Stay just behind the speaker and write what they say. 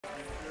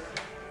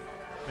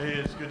Hey,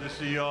 it's good to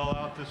see you all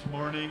out this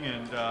morning,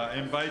 and I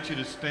invite you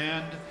to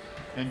stand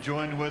and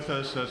join with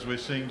us as we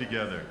sing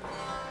together.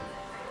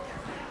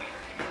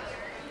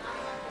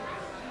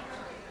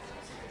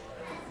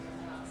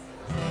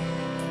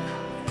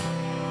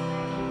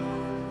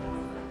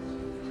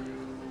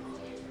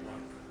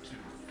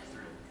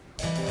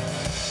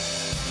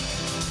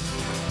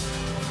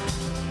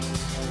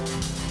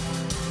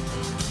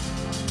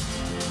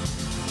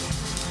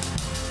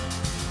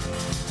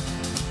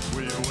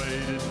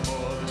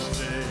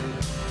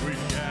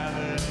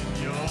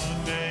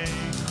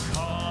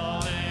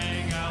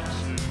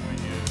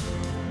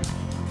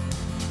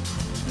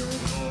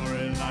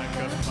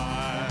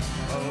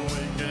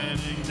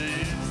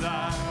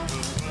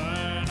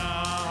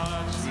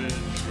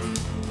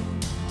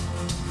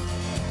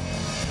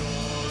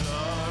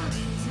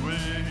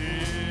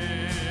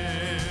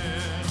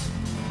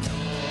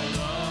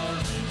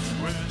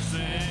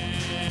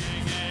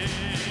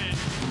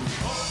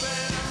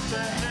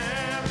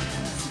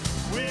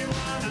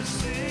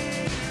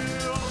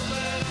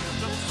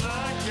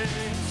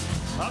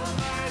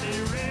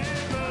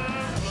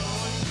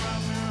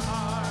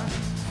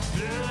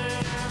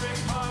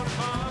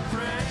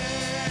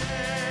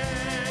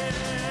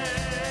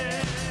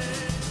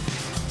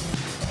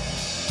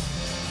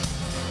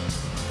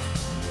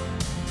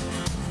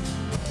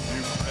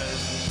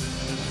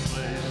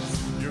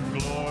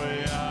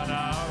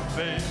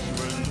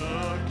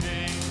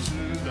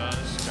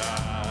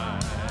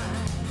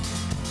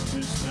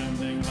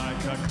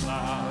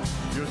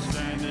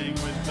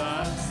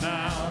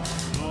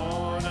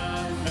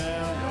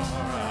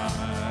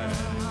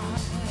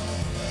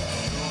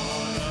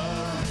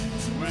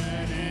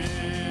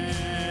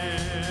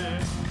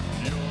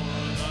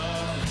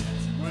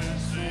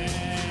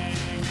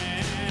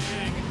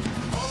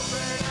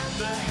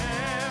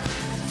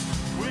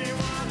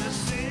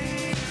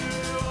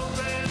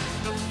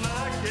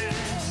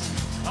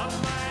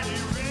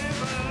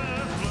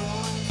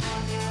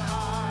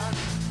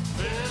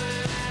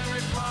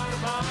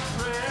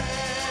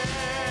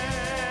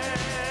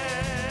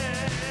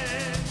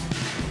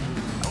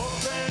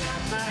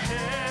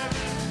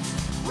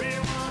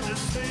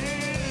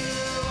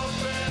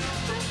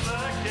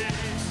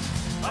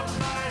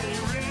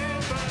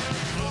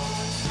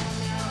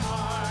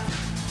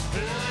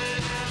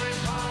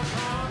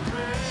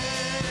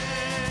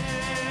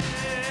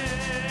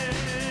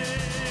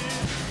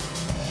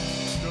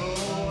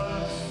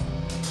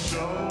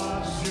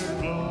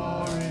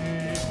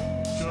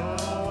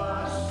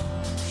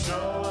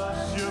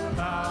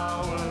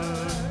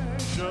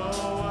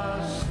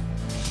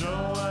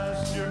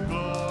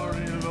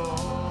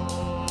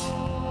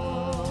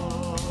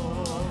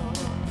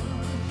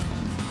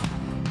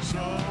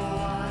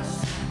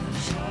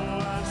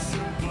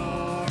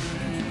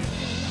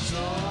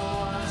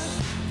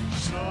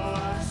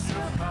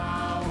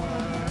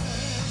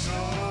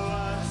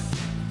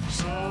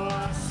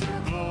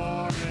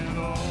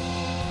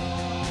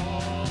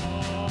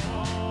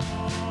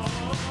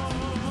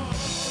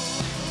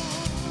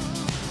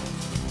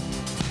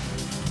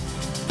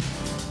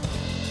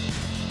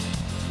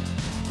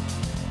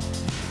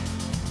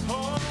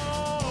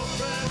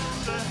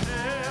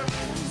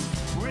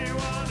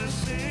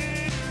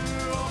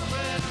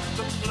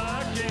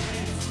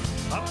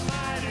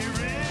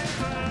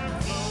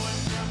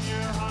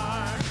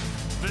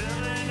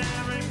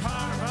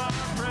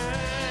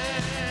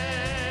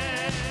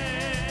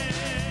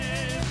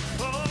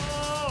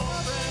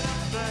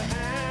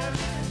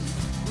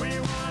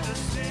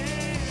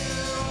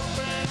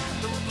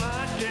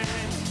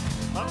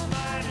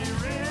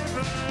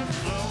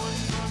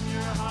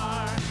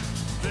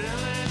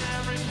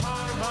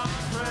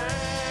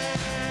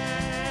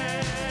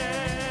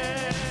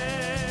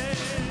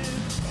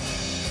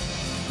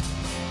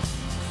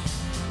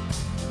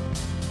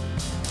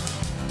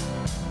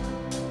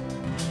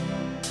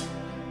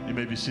 You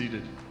may be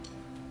seated.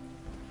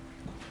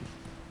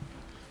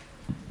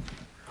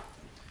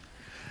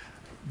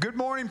 Good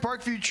morning,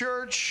 Parkview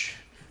Church.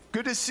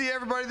 Good to see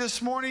everybody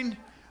this morning.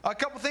 A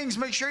couple things.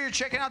 Make sure you're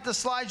checking out the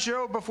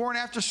slideshow before and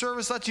after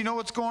service. Let you know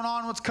what's going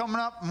on, what's coming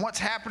up, and what's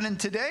happening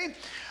today.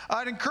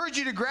 I'd encourage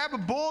you to grab a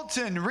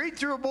bulletin, read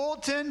through a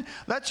bulletin,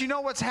 let you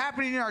know what's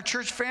happening in our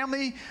church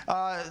family,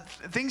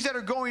 things that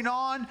are going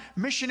on,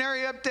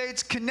 missionary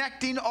updates,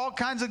 connecting, all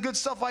kinds of good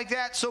stuff like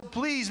that. So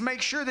please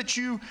make sure that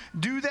you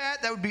do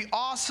that. That would be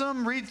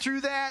awesome. Read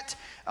through that.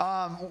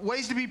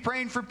 Ways to be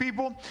praying for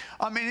people.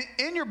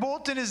 In your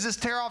bulletin is this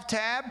tear-off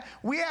tab.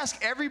 We ask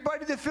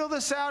everybody to fill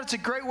this out. It's a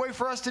great way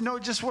for us to know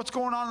just what's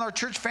going on in our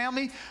church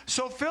family.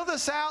 So fill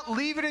this out,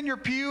 leave it in your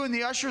pew, and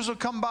the ushers will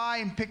come by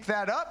and pick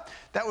that up.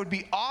 That would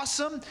be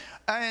awesome.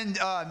 And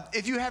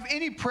if you have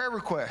any prayer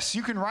requests,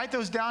 you can write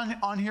those down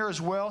on here as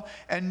well,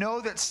 and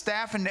know that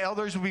staff and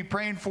elders will be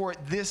praying for it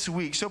this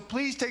week. So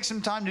please take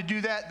some time to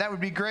do that. That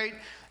would be great.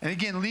 And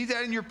again, leave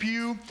that in your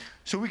pew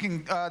so we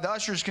can the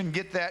ushers can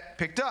get that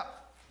picked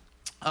up.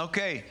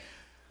 Okay,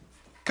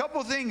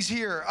 couple things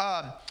here.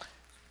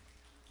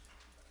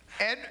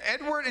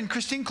 Edward and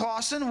Christine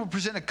Clausen will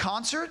present a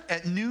concert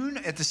at noon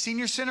at the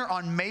Senior Center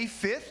on May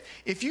 5th.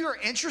 If you are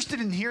interested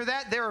in hear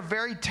that, they're a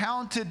very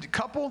talented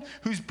couple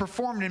who's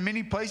performed in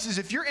many places.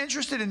 If you're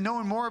interested in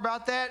knowing more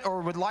about that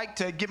or would like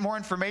to get more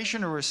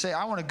information or say,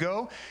 I want to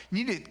go,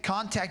 you need to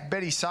contact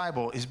Betty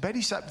Seibel. Is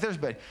Betty Seibel? There's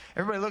Betty.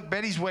 Everybody look,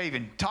 Betty's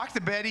waving. Talk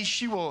to Betty.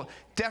 She will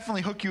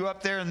definitely hook you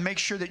up there and make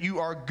sure that you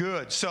are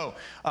good. So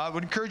I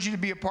would encourage you to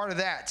be a part of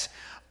that.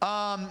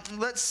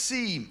 Let's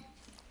see.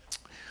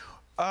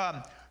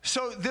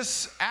 So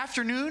this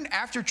afternoon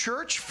after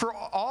church, for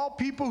all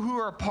people who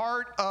are a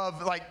part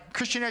of like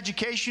Christian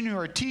education, who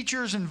are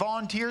teachers and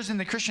volunteers in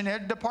the Christian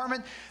ed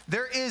department,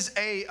 there is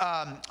a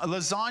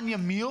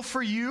lasagna meal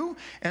for you.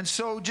 And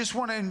so just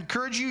want to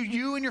encourage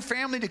you and your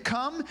family to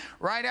come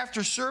right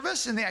after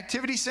service in the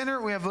activity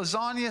center. We have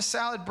lasagna,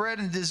 salad, bread,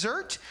 and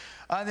dessert.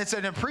 And it's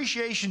an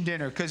appreciation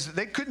dinner because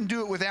they couldn't do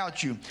it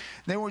without you.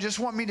 They will just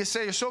want me to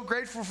say they're so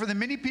grateful for the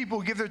many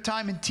people who give their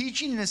time in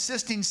teaching and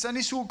assisting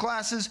Sunday school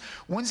classes,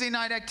 Wednesday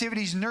night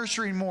activities,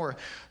 nursery, and more.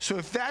 So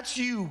if that's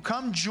you,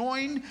 come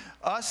join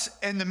us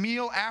in the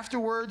meal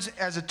afterwards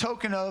as a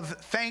token of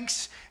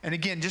thanks. And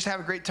again, just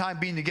have a great time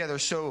being together.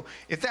 So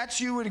if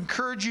that's you, I would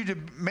encourage you to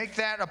make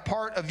that a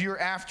part of your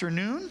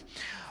afternoon.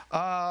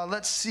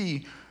 Let's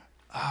see.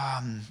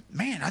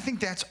 Man, I think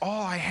that's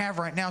all I have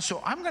right now.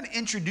 So I'm going to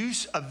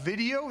introduce a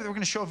video. We're going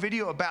to show a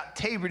video about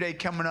Tabor Day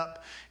coming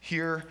up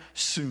here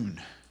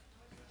soon.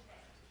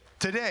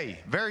 Today,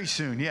 very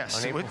soon, yes.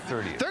 On April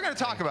 30th. They're going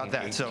to talk about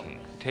that. So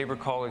Tabor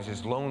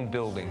College's lone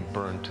building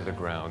burned to the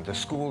ground. The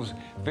school's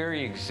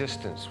very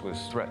existence was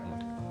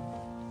threatened.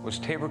 Was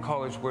Tabor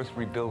College worth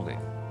rebuilding?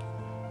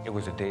 It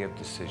was a day of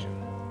decision.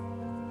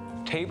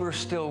 Tabor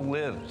still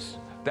lives.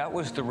 That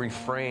was the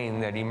refrain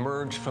that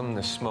emerged from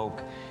the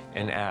smoke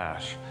and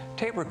ash.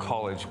 Tabor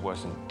College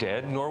wasn't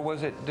dead, nor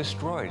was it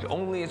destroyed,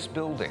 only its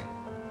building.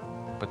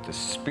 But the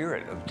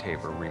spirit of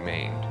Tabor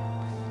remained.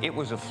 It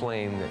was a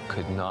flame that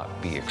could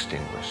not be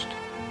extinguished.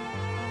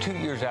 2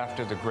 years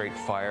after the Great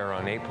Fire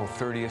on April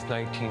 30th,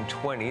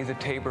 1920, the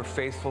Tabor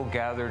faithful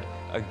gathered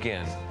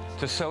again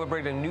to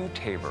celebrate a new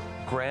Tabor,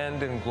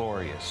 grand and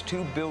glorious.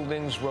 2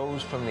 buildings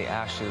rose from the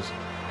ashes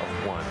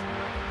of one.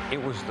 It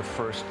was the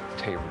first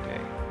Tabor Day.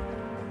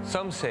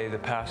 Some say the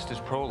past is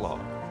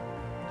prologue.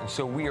 And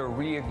so we are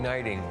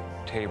reigniting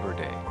Tabor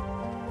Day.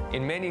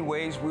 In many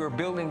ways, we are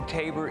building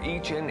Tabor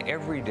each and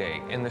every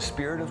day. And the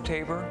spirit of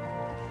Tabor?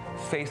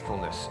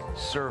 Faithfulness,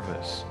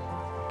 service,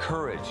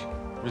 courage,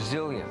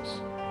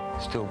 resilience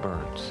still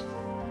burns.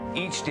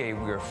 Each day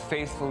we are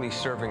faithfully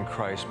serving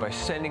Christ by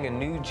sending a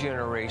new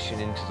generation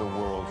into the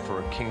world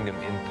for a kingdom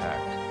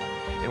impact.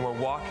 And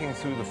we're walking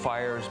through the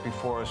fires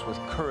before us with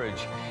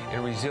courage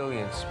and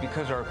resilience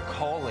because our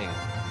calling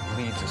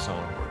leads us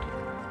onward.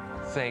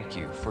 Thank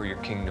you for your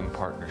kingdom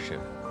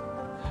partnership,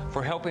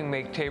 for helping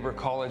make Tabor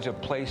College a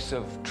place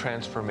of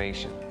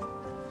transformation.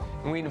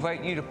 And we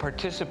invite you to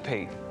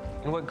participate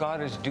in what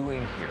God is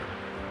doing here.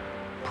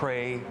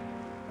 Pray,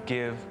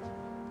 give,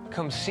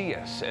 come see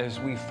us as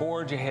we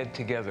forge ahead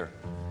together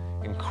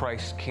in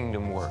Christ's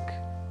kingdom work.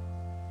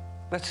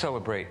 Let's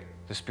celebrate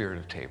the spirit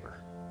of Tabor.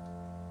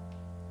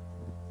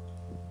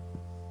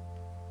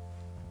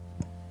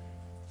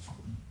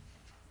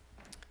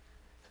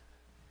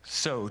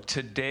 So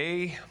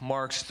today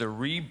marks the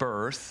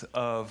rebirth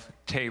of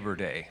Tabor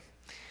Day.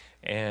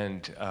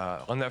 And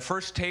on that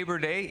first Tabor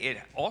Day, it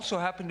also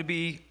happened to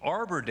be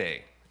Arbor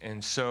Day.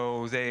 And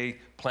so they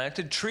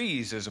planted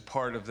trees as a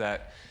part of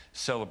that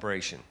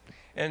celebration.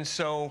 And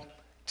so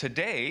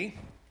today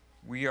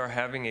we are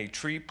having a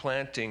tree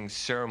planting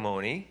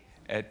ceremony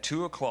at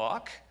 2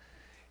 o'clock.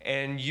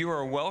 And you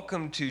are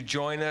welcome to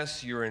join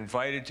us. You're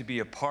invited to be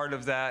a part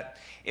of that.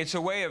 It's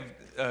a way of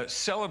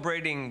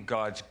celebrating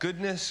God's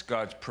goodness,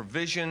 God's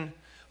provision,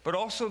 but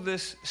also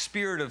this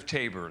spirit of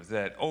Tabor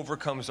that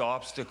overcomes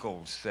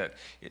obstacles, that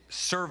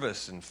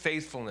service and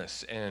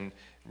faithfulness and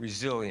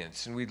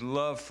resilience. And we'd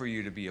love for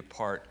you to be a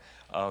part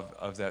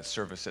of that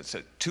service. It's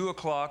at 2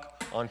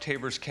 o'clock on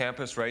Tabor's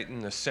campus, right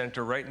in the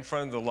center, right in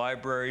front of the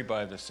library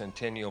by the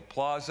Centennial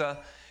Plaza.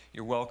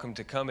 You're welcome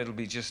to come. It'll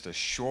be just a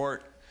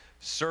short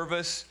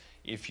service.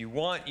 If you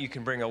want, you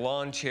can bring a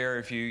lawn chair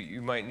if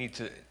you might need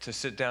to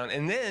sit down.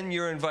 And then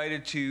you're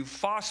invited to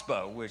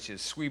FOSPA, which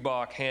is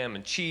Sweebach Ham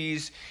and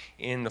Cheese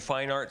in the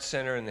Fine Arts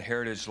Center in the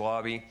Heritage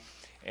Lobby.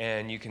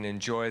 And you can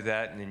enjoy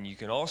that. And then you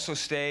can also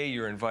stay.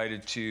 You're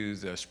invited to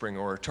the Spring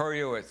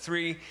Oratorio at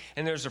 3.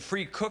 And there's a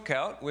free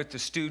cookout with the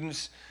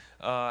students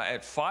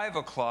at 5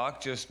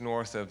 o'clock just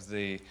north of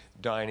the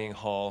dining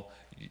hall.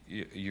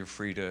 You're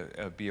free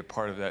to be a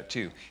part of that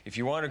too. If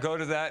you want to go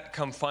to that,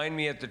 come find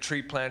me at the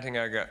tree planting.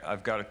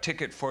 I've got a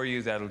ticket for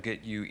you that'll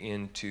get you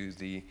into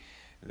the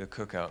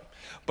cookout.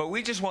 But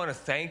we just want to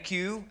thank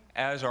you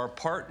as our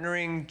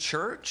partnering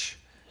church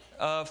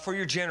for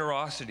your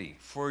generosity,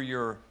 for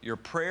your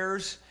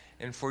prayers,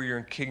 and for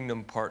your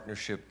kingdom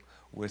partnership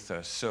with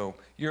us. So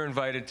you're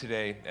invited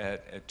today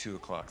at 2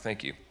 o'clock.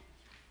 Thank you.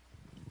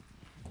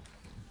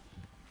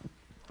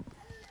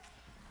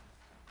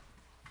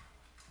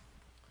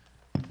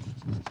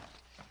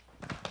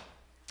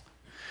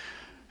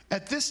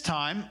 At this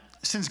time,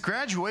 since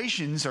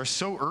graduations are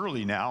so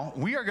early now,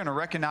 we are going to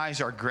recognize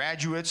our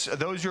graduates,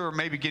 those who are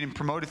maybe getting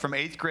promoted from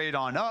 8th grade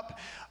on up,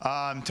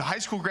 to high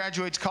school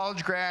graduates,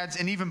 college grads,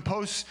 and even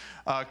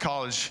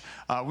post-college.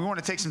 We want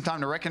to take some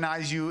time to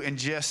recognize you and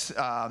just,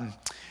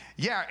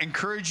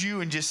 encourage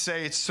you and just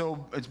say it's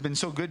been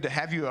so good to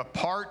have you a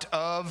part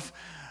of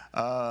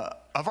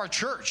our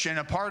church and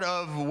a part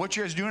of what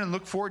you guys are doing, and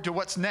look forward to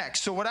what's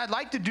next. So what I'd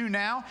like to do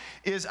now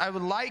is I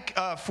would like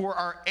for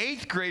our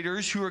 8th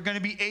graders who are going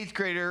to be 8th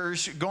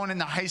graders going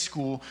into high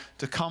school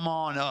to come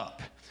on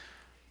up.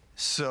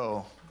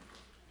 So,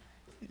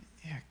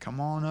 yeah, come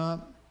on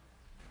up.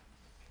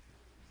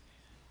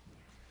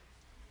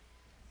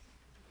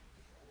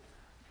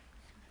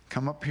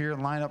 Come up here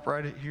and line up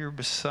right here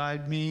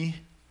beside me.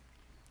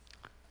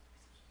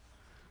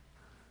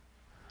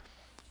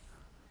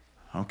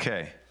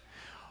 Okay.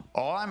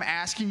 All I'm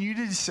asking you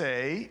to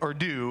say or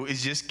do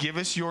is just give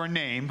us your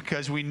name,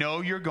 because we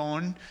know you're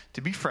going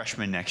to be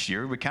freshmen next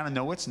year. We kind of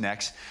know what's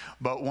next,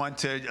 but want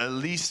to at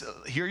least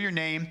hear your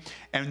name,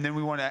 and then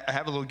we want to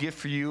have a little gift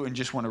for you and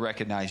just want to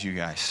recognize you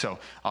guys. So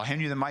I'll hand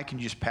you the mic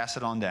and you just pass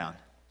it on down.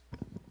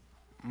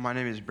 My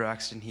name is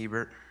Braxton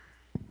Hebert.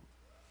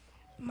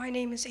 My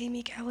name is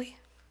Amy Kelly.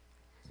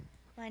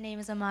 My name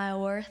is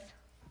Amaya Worth.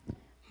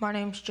 My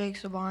name's Jake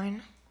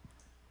Sabine.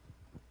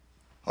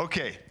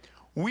 Okay.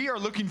 We are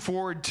looking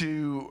forward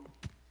to,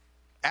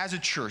 as a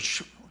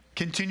church,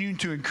 continuing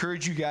to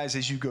encourage you guys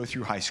as you go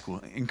through high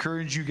school,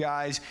 encourage you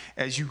guys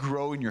as you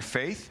grow in your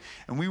faith.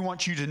 And we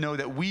want you to know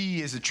that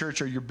we as a church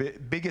are your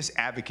biggest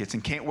advocates,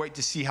 and can't wait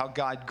to see how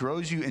God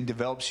grows you and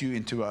develops you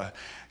into a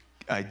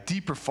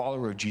deeper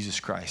follower of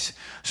Jesus Christ.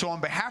 So on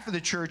behalf of the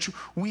church,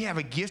 we have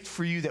a gift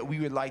for you that we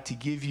would like to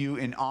give you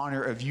in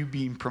honor of you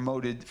being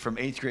promoted from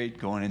 8th grade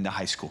going into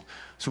high school.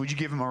 So would you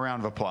give him a round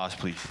of applause,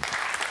 please?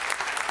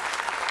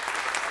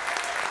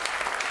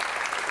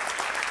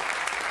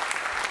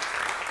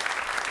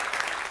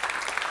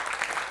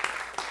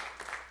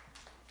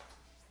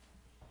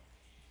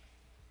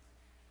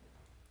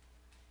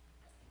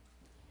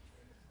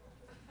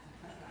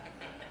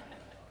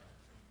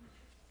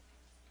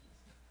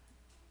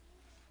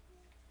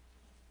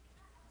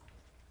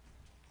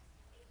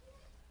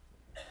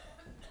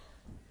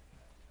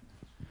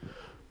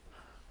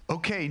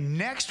 Okay,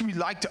 next we'd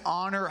like to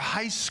honor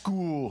high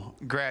school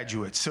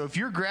graduates. So if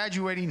you're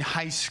graduating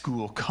high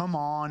school, come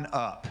on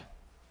up.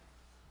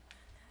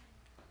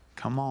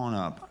 Come on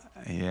up.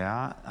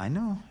 Yeah, I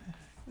know.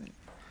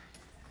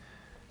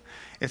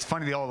 It's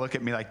funny, they all look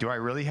at me like, do I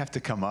really have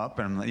to come up?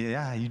 And I'm like,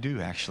 yeah, you do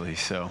actually,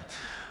 so.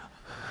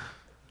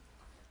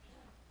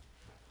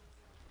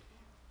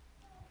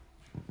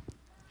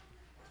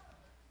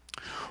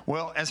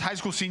 Well, as high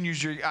school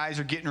seniors, your guys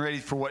are getting ready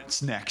for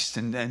what's next.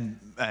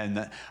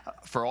 And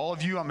for all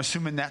of you, I'm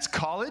assuming that's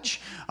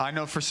college. I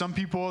know for some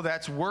people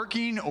that's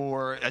working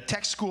or a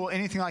tech school,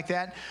 anything like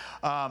that.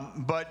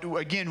 But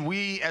again,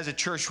 we as a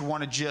church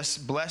want to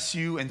just bless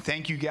you and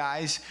thank you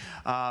guys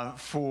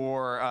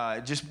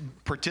for just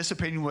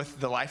participating with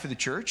the life of the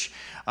church.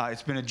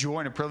 It's been a joy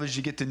and a privilege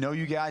to get to know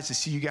you guys, to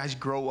see you guys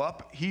grow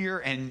up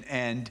here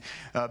and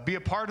be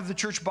a part of the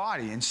church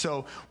body. And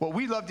so what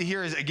we'd love to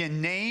hear is,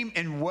 again, name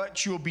and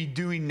what you'll be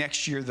doing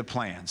next year, the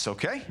plans,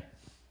 okay?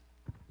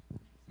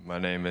 My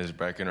name is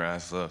Brecken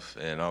Rasliff,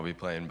 and I'll be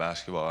playing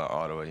basketball at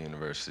Ottawa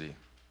University.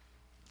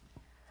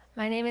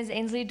 My name is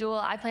Ainsley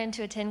Duell. I plan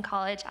to attend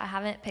college. I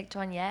haven't picked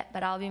one yet,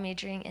 but I'll be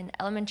majoring in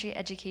elementary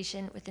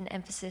education with an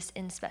emphasis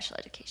in special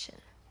education.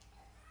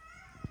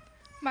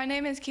 My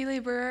name is Keely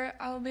Brewer.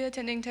 I will be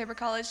attending Tabor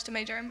College to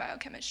major in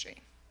biochemistry.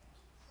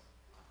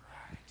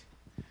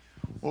 Right.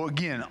 Well,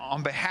 again,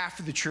 on behalf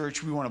of the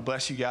church, we want to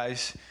bless you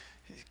guys.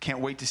 Can't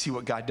wait to see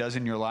what God does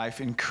in your life.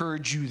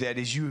 Encourage you that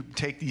as you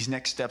take these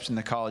next steps in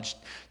the college,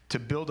 to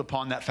build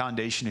upon that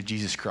foundation of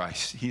Jesus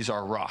Christ. He's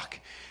our rock.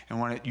 And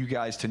I want you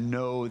guys to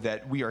know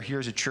that we are here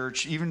as a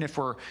church, even if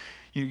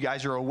you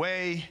guys are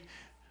away,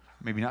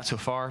 maybe not so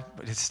far,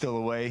 but it's still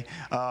away.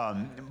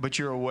 But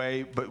you're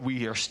away, but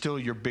we are still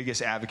your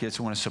biggest advocates.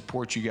 We want to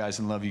support you guys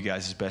and love you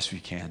guys as best we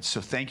can.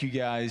 So thank you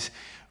guys.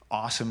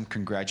 Awesome.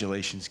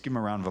 Congratulations. Give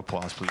them a round of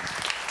applause, please.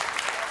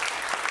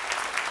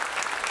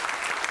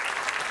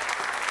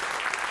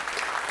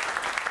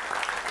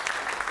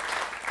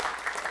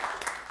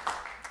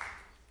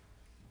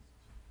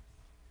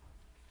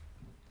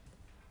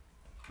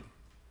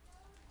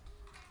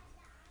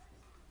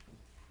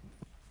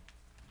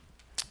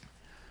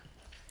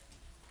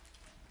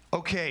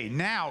 Okay,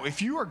 now,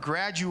 if you are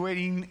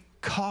graduating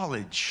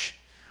college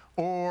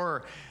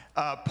or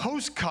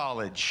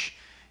post-college,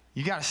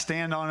 you got to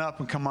stand on up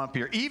and come up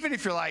here. Even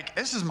if you're like,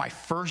 this is my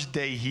first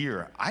day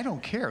here, I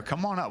don't care.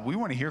 Come on up. We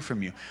want to hear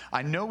from you.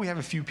 I know we have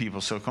a few people,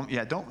 so come.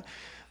 Yeah,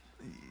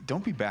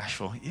 don't be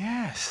bashful.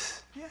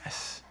 Yes,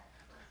 yes.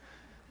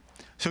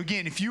 So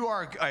again, if you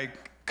are a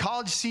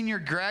college senior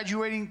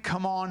graduating,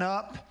 come on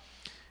up,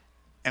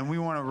 and we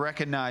want to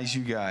recognize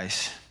you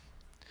guys.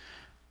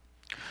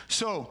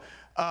 So,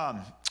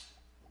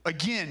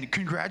 again,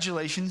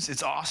 congratulations.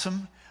 It's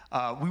awesome.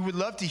 We would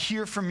love to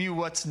hear from you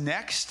what's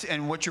next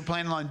and what you're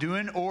planning on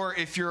doing, or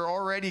if you're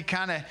already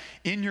kind of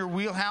in your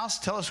wheelhouse,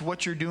 tell us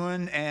what you're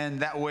doing, and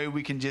that way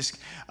we can just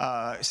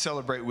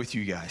celebrate with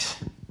you guys.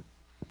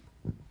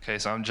 Okay,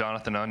 so I'm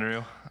Jonathan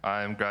Unruh.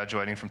 I'm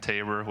graduating from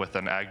Tabor with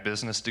an ag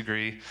business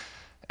degree,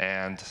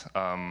 and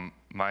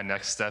my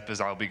next step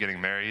is I'll be getting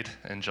married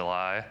in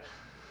July,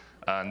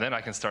 and then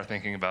I can start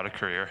thinking about a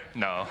career.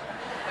 No.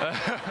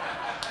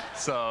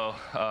 So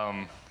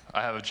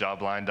I have a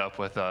job lined up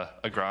with an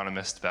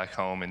agronomist back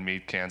home in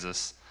Meade,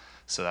 Kansas,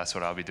 so that's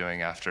what I'll be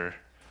doing after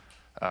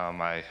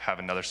I have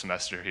another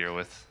semester here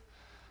with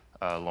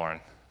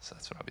Lauren, so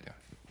that's what I'll be doing.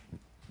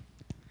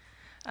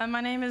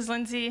 My name is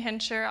Lindsay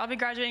Hinscher. I'll be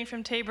graduating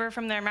from Tabor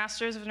from their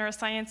Master's of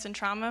Neuroscience and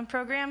Trauma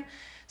program.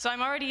 So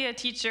I'm already a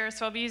teacher,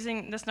 so I'll be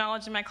using this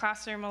knowledge in my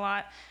classroom a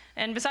lot.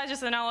 And besides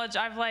just the knowledge,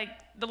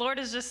 the Lord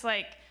has just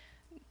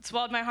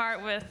swelled my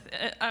heart with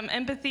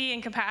empathy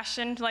and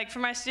compassion for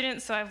my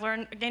students. So I've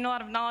gained a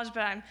lot of knowledge,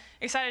 but I'm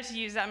excited to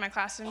use that in my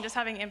classroom, just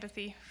having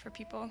empathy for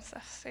people and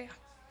stuff, so yeah.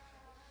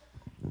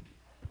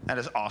 That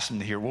is awesome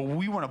to hear. Well,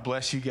 we want to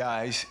bless you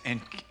guys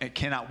and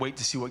cannot wait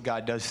to see what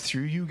God does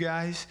through you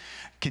guys,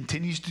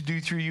 continues to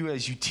do through you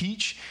as you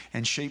teach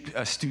and shape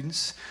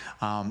students.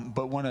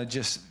 But want to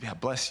just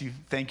bless you.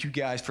 Thank you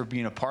guys for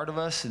being a part of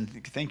us, and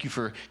thank you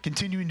for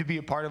continuing to be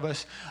a part of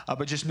us.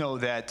 But just know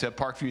that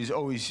Parkview is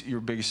always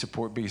your biggest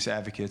support, biggest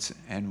advocates,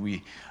 and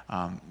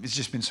it's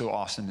just been so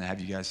awesome to have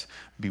you guys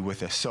be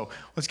with us. So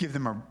let's give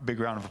them a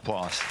big round of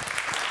applause.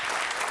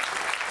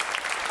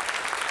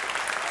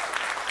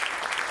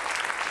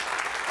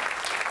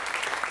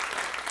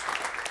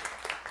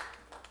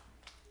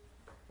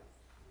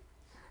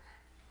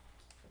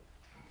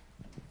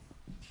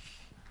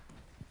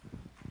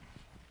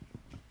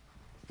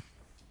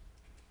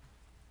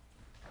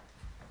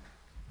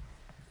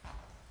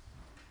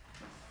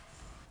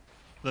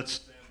 Let's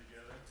stand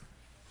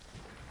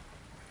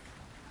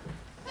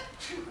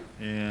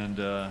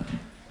together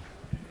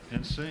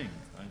and sing.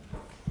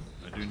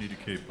 I do need a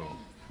capo.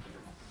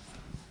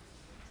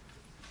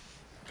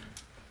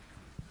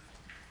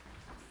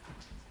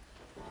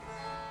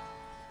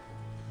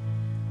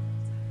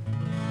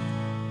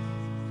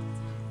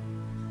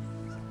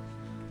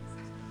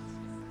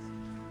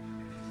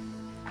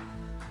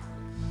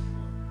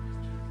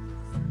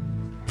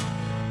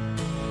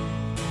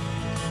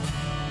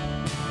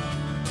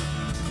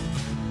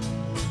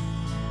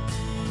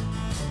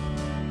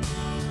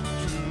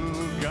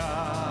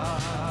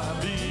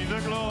 Praise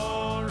the Lord.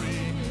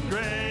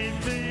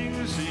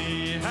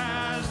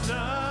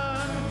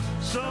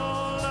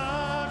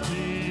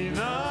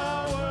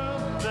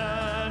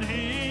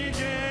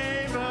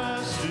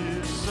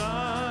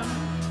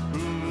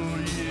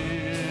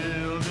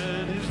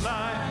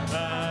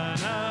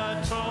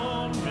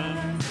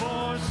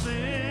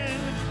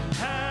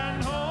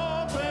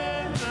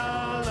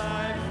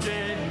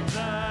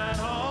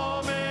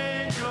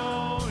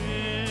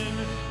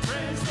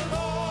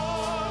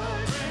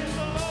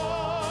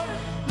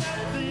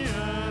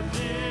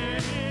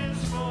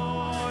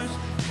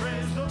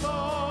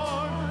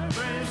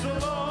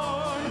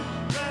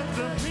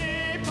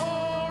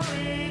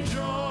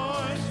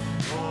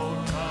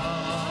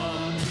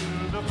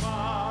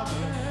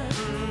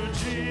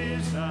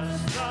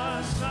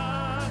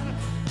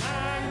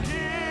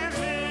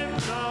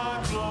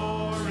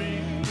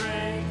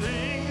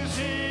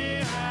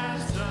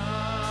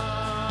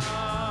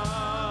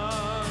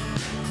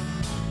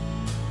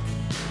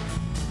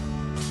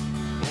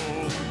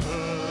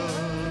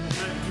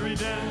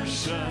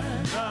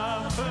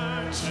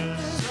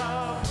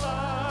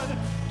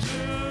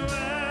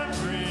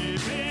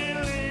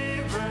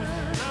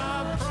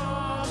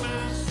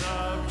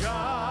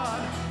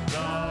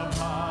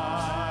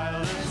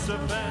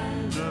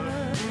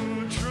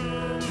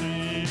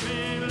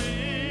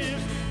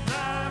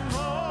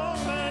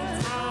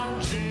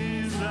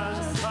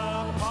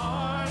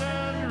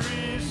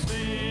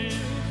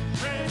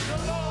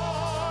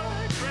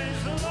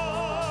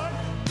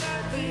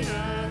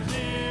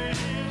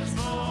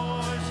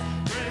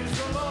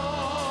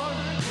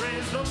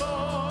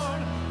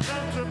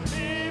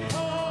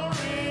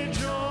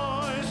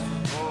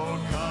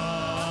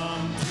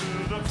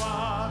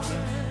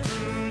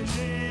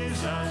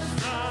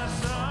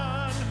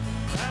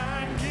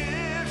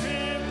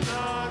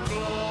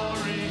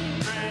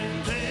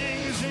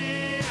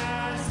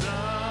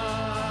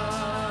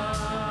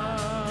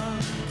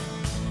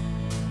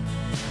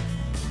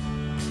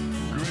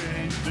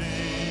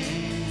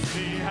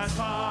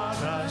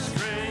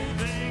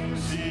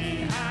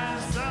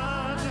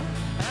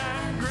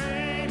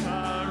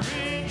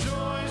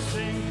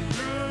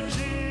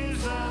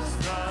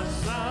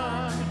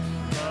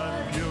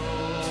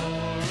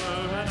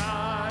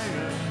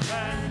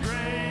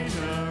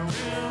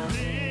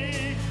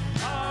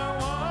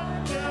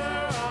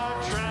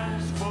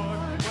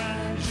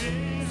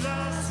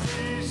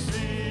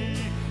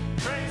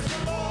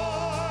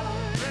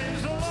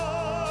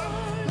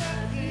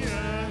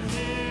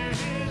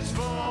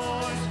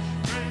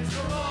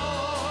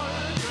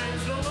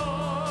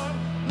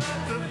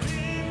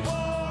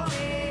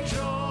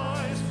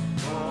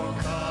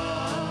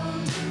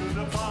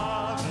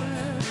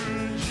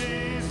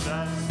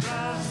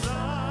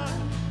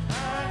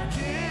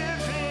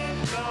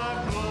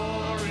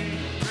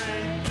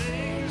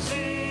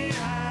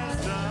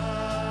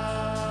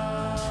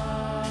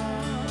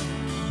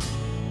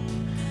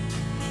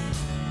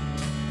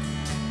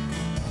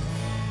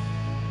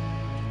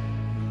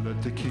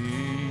 Let the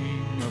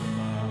King of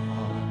my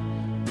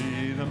heart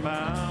be the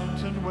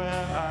mountain where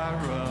I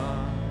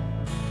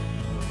run,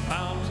 the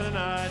fountain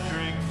I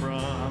drink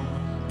from.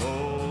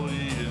 Oh,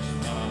 he is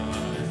my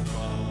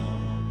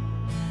balm.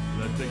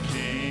 Let the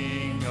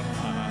King of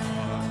my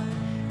heart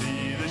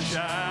be the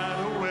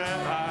shadow where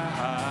I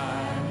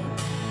hide,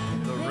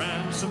 the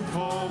ransom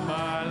for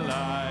my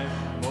life.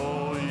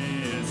 Oh,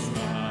 he is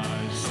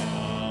my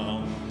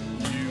song.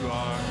 You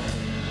are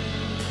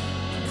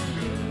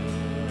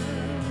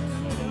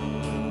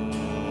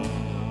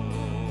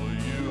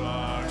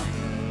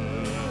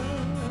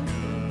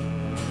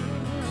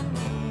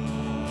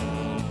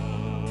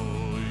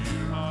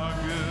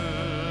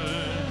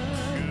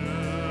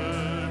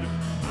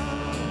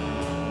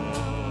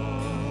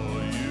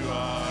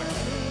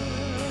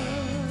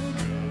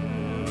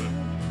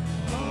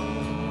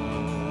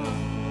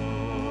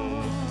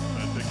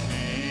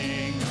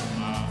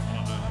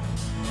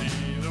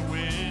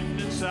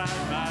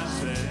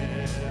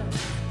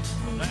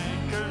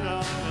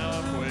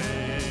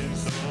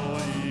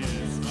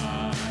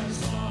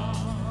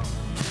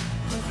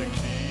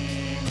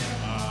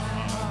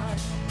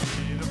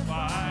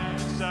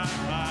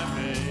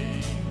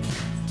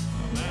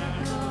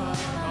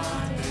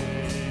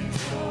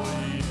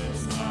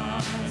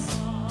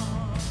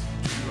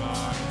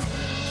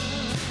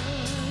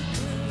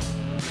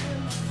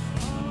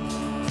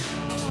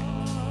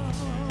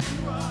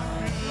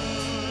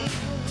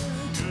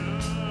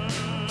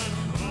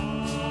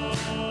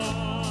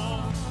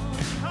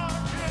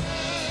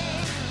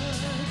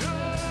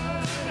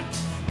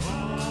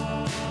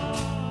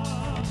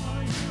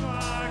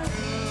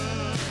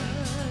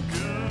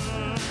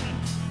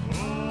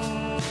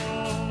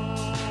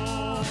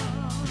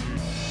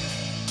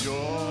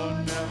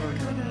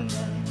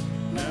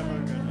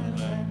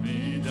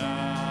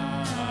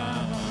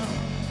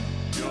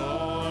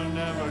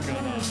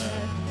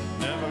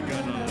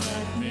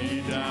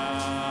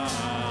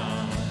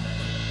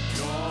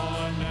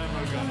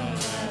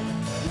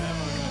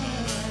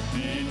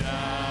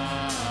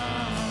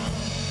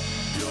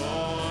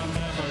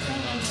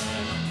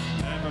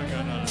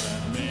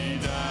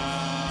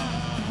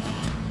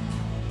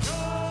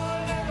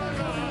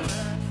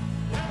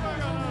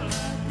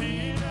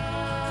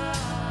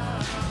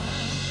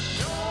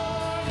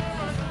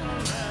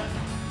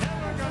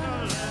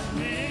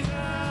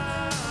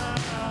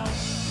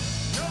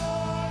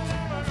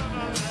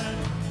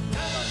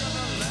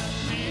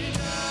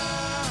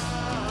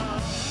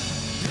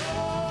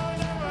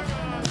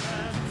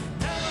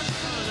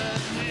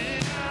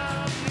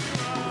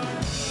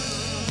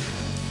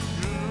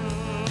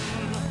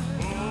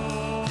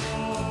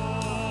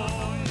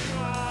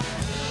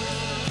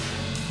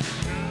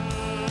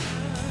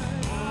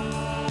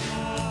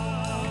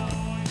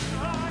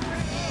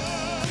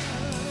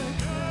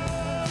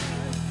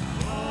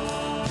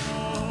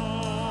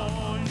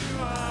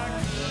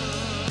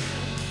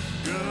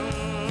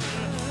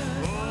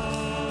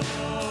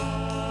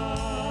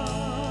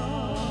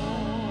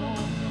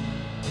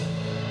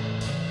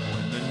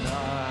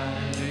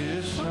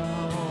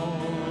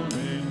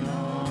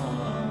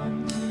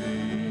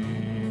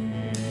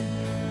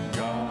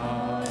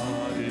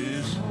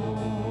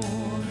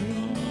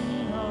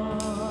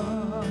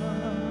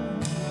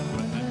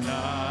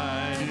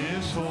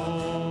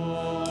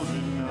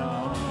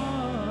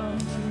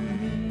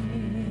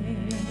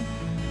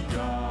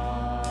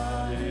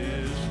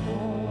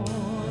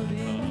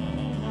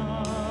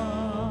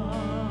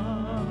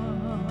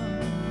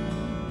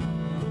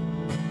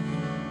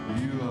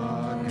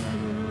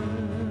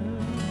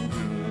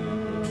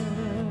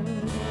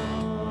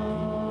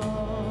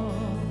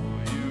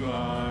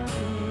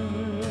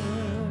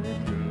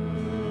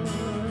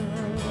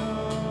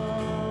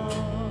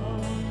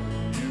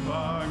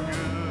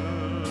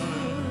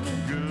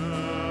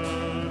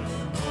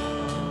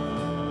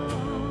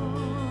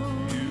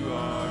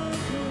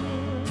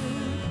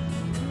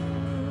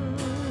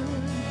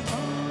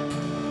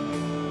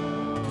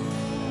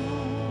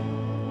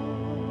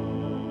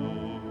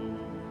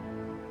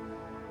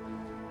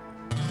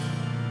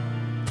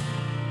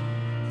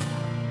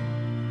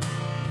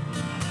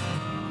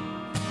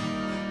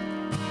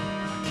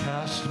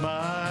cast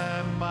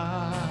my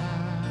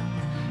mind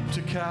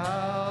to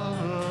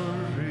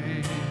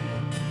Calvary,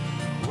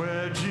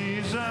 where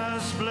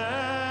Jesus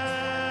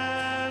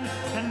bled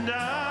and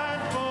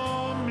died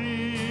for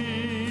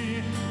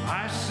me.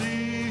 I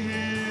see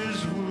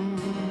his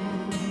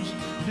wounds,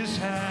 his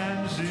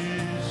hands,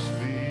 his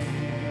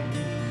feet,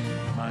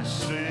 my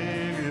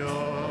Savior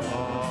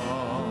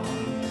on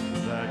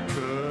that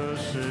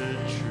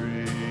cursed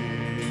tree.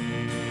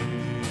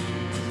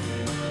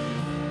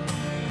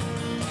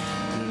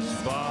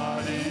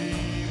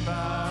 Body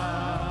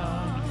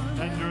bound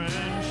and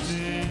drenched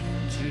in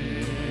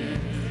tears,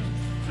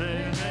 they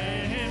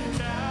lay him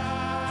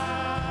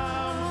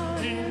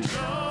down in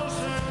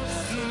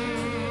Joseph's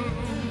tomb,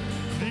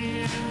 the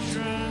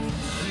entrance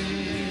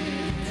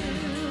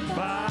sealed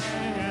by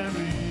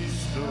heavy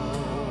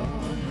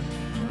stone.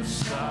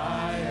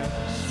 Messiah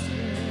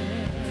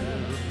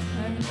still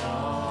and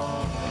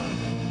all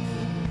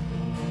alone.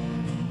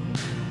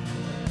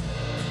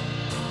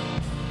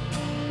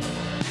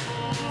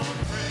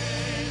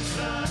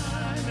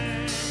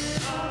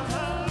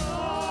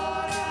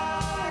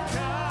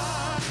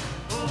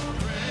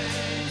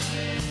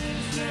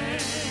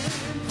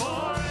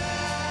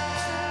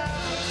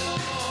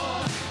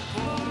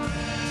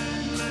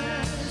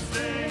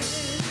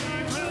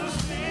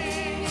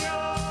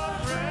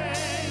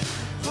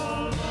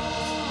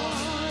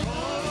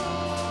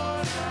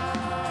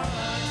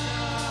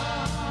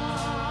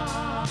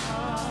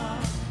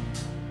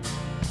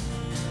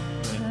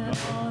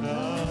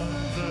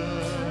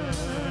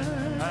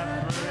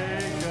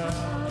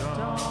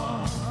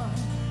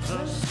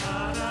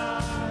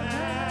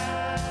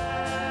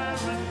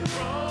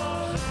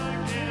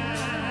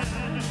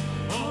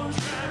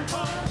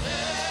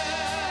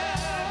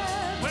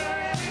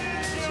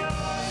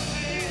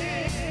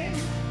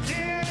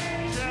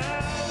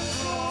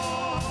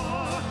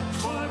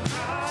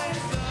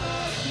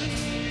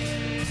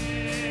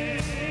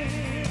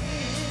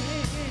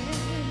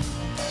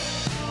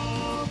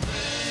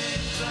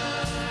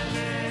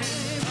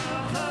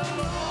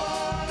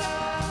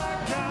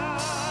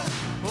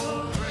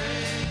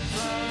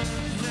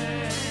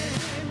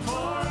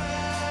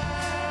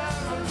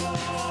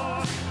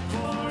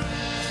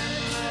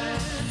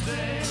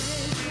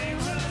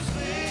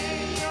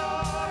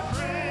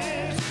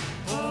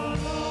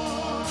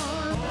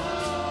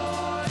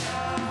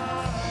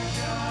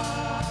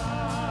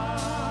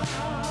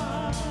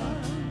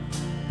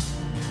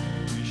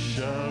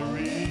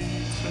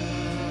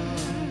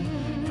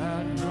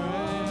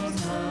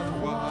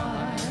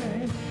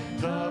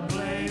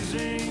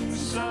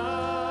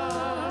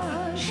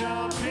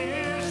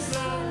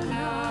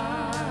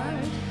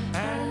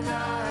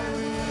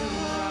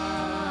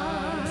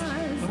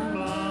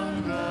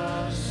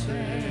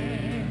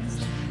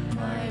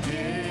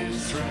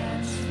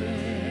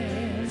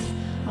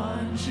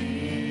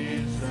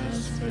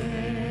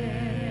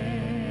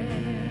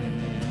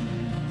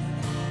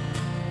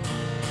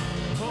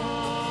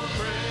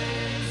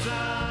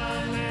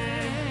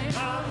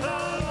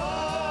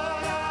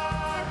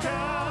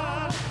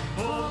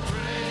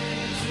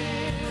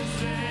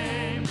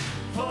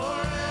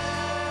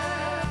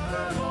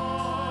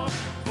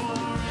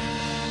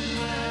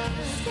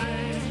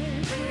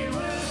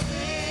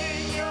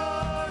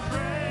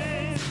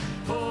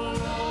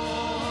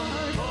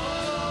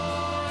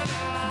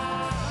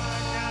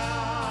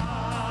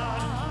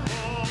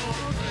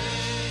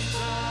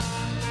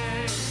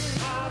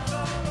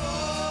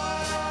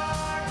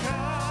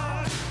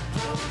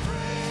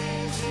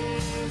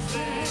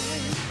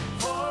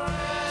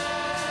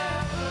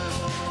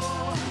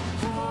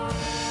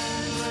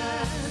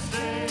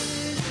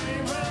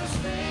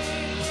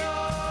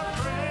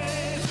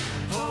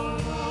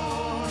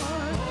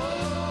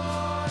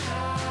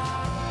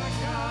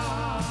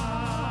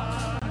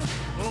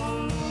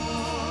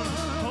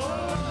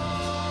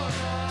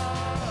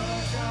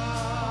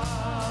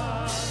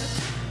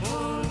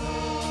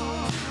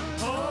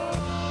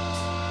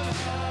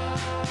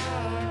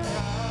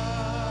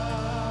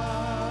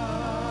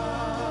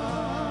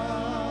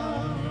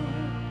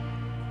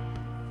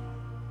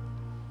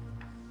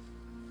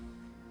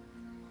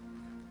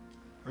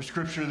 Our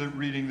scripture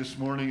reading this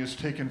morning is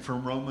taken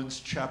from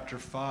Romans chapter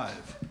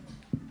 5.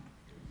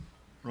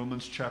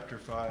 Romans chapter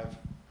 5.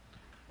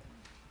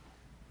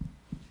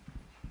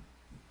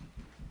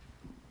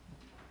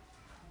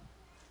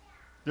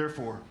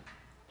 Therefore,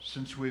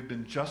 since we've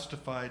been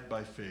justified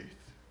by faith,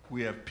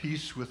 we have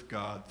peace with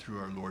God through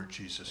our Lord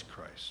Jesus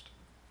Christ.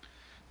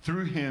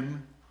 Through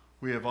him,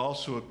 we have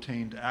also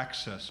obtained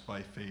access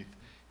by faith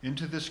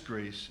into this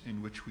grace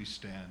in which we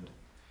stand,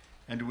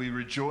 and we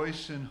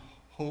rejoice in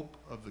hope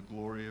of the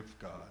glory of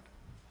God.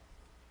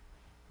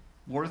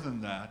 More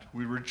than that,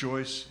 we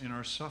rejoice in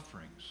our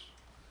sufferings,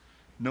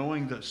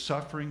 knowing that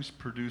suffering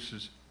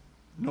produces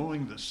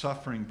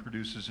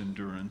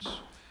endurance,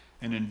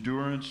 and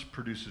endurance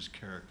produces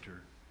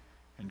character,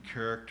 and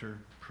character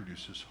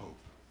produces hope.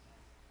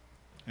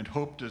 And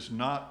hope does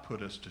not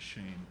put us to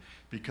shame,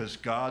 because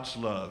God's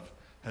love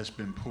has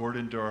been poured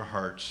into our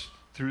hearts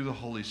through the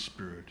Holy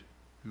Spirit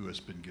who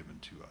has been given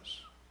to us.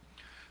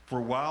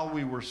 For while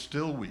we were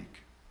still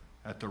weak,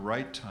 at the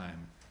right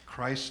time,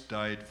 Christ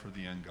died for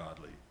the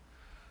ungodly.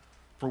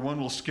 For one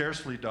will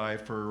scarcely die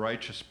for a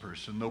righteous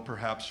person, though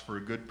perhaps for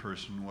a good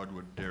person one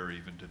would dare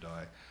even to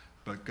die.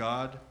 But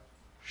God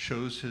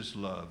shows his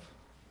love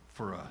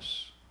for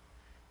us,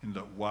 in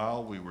that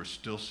while we were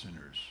still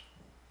sinners,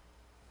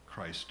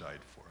 Christ died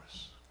for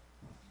us.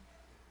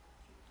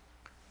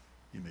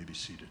 You may be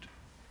seated.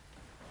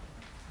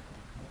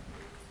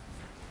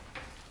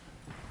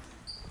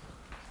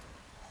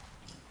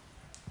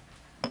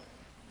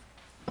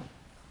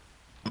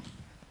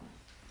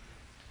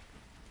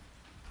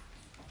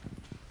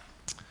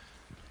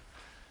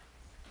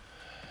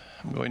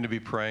 I'm going to be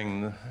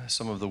praying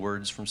some of the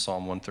words from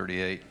Psalm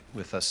 138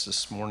 with us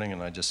this morning,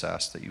 and I just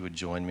ask that you would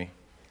join me.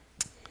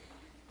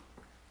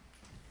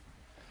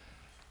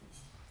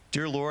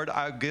 Dear Lord,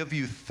 I give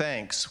you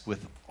thanks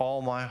with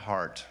all my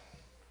heart.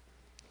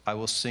 I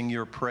will sing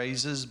your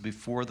praises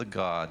before the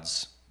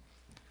gods.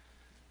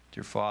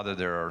 Dear Father,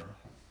 there are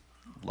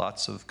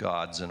lots of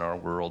gods in our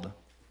world,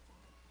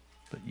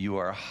 but you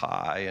are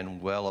high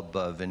and well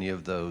above any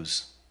of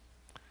those.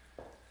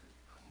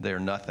 They are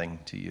nothing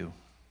to you.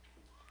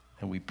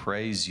 And we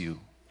praise you.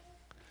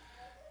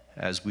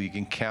 As we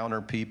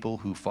encounter people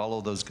who follow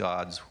those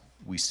gods,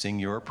 we sing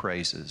your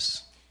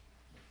praises,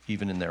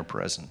 even in their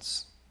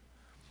presence.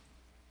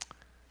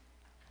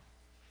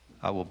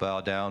 I will bow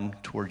down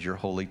toward your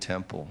holy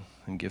temple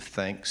and give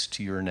thanks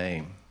to your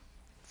name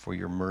for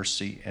your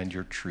mercy and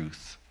your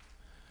truth.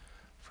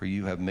 For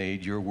you have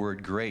made your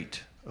word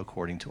great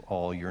according to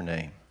all your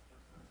name.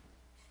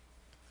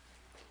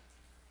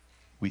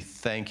 We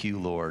thank you,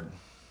 Lord,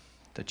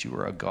 that you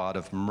are a God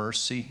of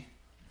mercy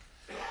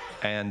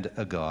and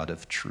a God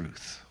of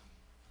truth.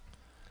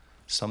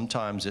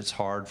 Sometimes it's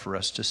hard for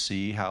us to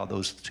see how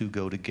those two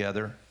go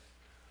together,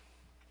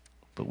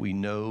 but we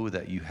know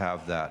that you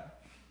have that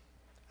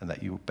and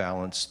that you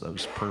balance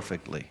those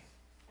perfectly.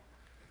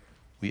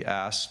 We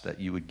ask that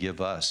you would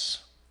give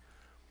us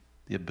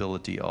the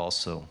ability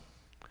also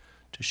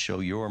to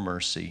show your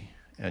mercy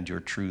and your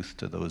truth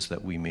to those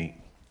that we meet.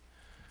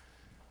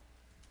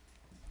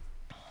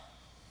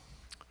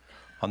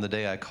 On the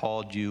day I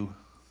called, you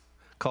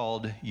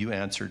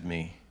answered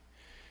me.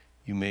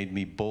 You made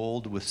me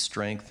bold with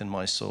strength in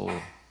my soul.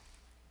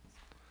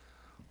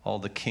 All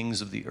the kings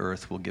of the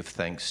earth will give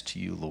thanks to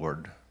you,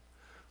 Lord,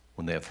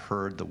 when they have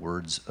heard the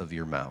words of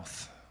your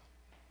mouth.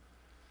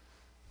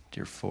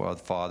 Dear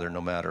Father, no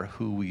matter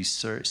who we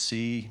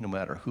see, no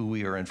matter who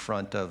we are in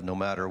front of, no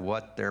matter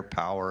what their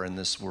power in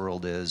this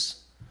world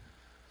is,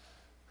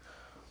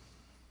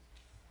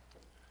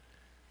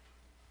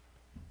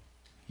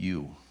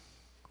 you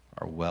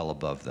are well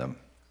above them.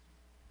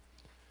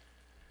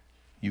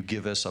 You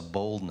give us a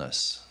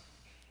boldness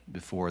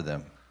before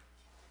them.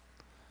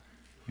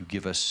 You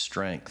give us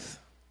strength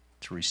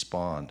to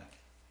respond.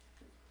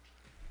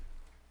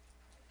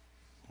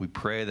 We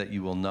pray that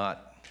you will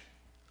not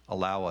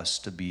allow us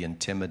to be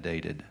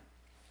intimidated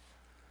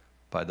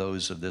by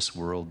those of this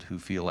world who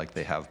feel like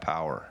they have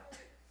power,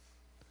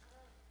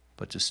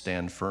 but to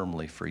stand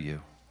firmly for you,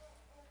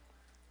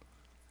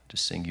 to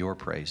sing your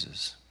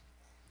praises.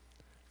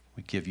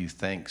 We give you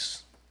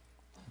thanks,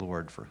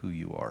 Lord, for who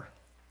you are.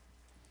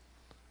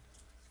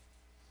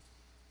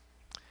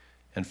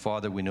 And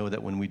Father, we know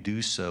that when we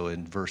do so,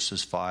 in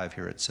verses 5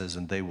 here it says,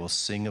 and they will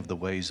sing of the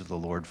ways of the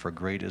Lord, for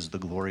great is the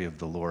glory of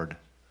the Lord.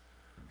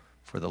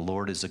 For the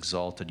Lord is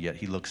exalted, yet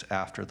he looks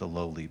after the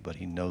lowly, but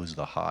he knows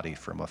the haughty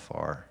from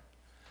afar.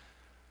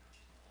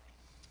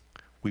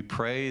 We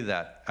pray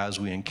that as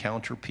we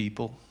encounter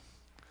people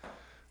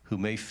who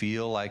may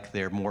feel like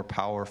they're more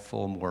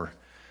powerful,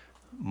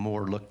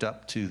 more looked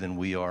up to than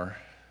we are,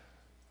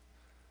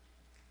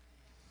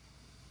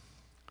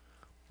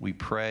 we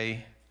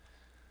pray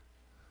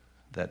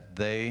that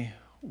they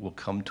will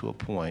come to a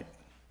point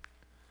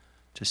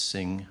to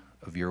sing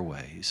of your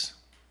ways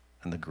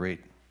and the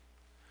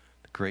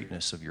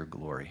greatness of your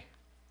glory.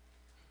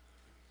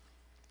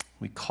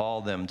 We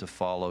call them to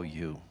follow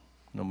you,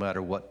 no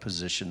matter what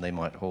position they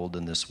might hold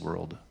in this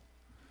world.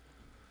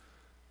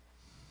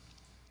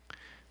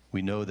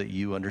 We know that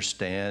you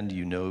understand,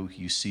 you know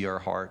you see our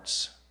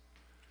hearts,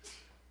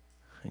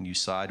 and you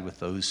side with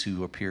those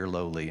who appear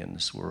lowly in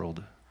this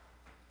world.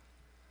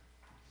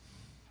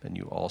 And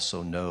you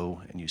also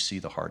know and you see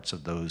the hearts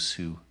of those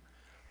who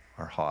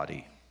are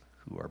haughty,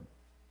 who are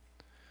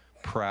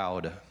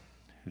proud,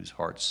 whose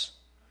hearts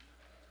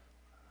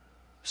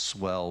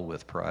swell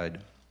with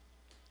pride.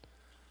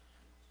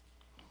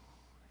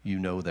 You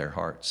know their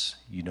hearts.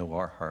 You know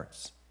our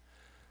hearts.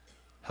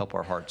 Help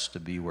our hearts to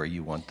be where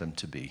you want them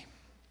to be.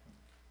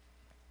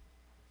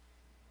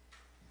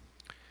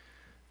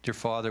 Dear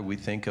Father, we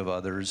think of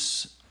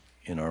others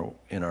in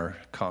our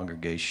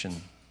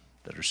congregation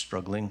that are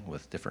struggling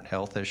with different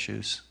health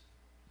issues.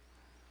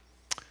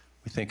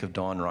 We think of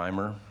Don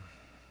Reimer.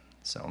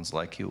 Sounds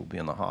like he will be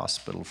in the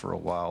hospital for a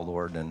while,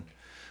 Lord, and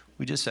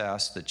we just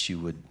ask that you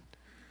would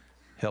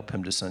help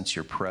him to sense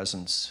your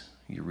presence,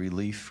 your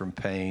relief from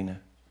pain.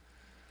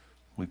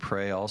 We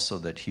pray also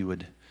that he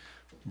would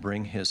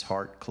bring his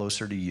heart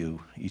closer to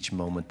you each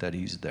moment that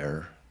he's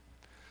there,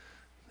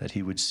 that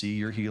he would see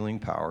your healing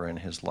power in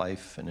his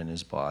life and in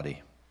his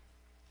body.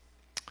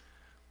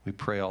 We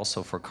pray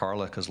also for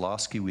Carla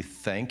Kozlowski. We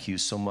thank you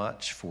so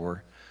much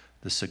for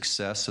the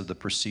success of the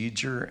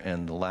procedure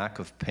and the lack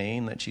of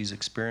pain that she's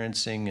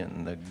experiencing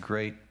and the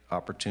great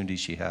opportunity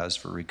she has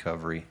for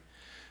recovery.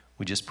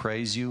 We just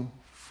praise you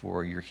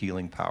for your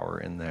healing power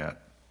in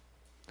that.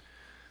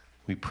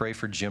 We pray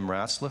for Jim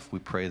Ratzliff. We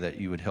pray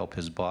that you would help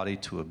his body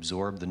to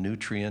absorb the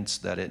nutrients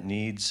that it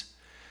needs,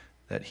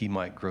 that he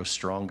might grow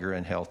stronger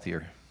and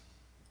healthier.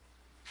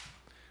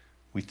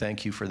 We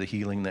thank you for the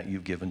healing that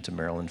you've given to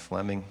Marilyn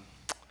Fleming.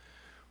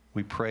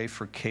 We pray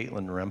for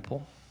Caitlin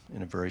Rempel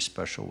in a very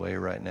special way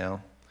right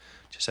now.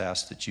 Just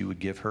ask that you would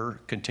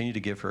continue to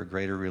give her a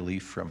greater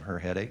relief from her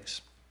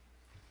headaches.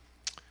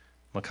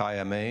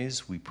 Micaiah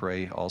Mays, we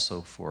pray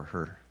also for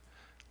her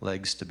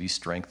legs to be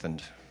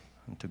strengthened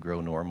and to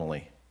grow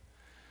normally.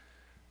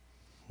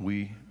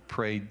 We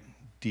pray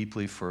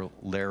deeply for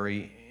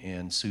Larry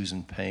and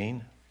Susan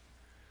Payne,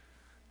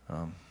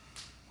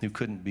 who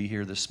couldn't be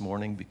here this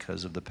morning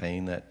because of the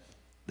pain that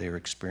they are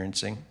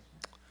experiencing.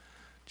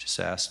 Just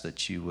ask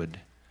that you would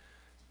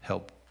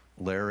help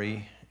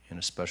Larry in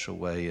a special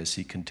way as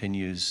he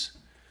continues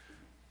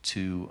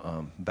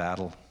to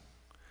battle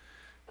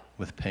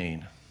with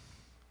pain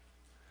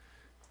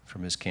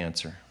from his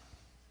cancer.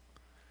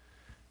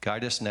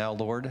 Guide us now,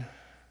 Lord.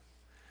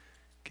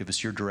 Give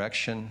us your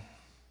direction.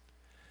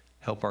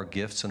 Help our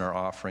gifts and our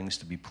offerings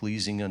to be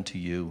pleasing unto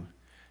you.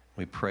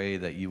 We pray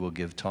that you will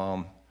give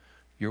Tom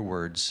your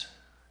words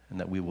and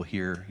that we will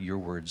hear your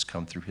words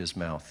come through his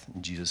mouth.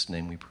 In Jesus'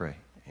 name we pray.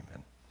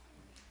 Amen.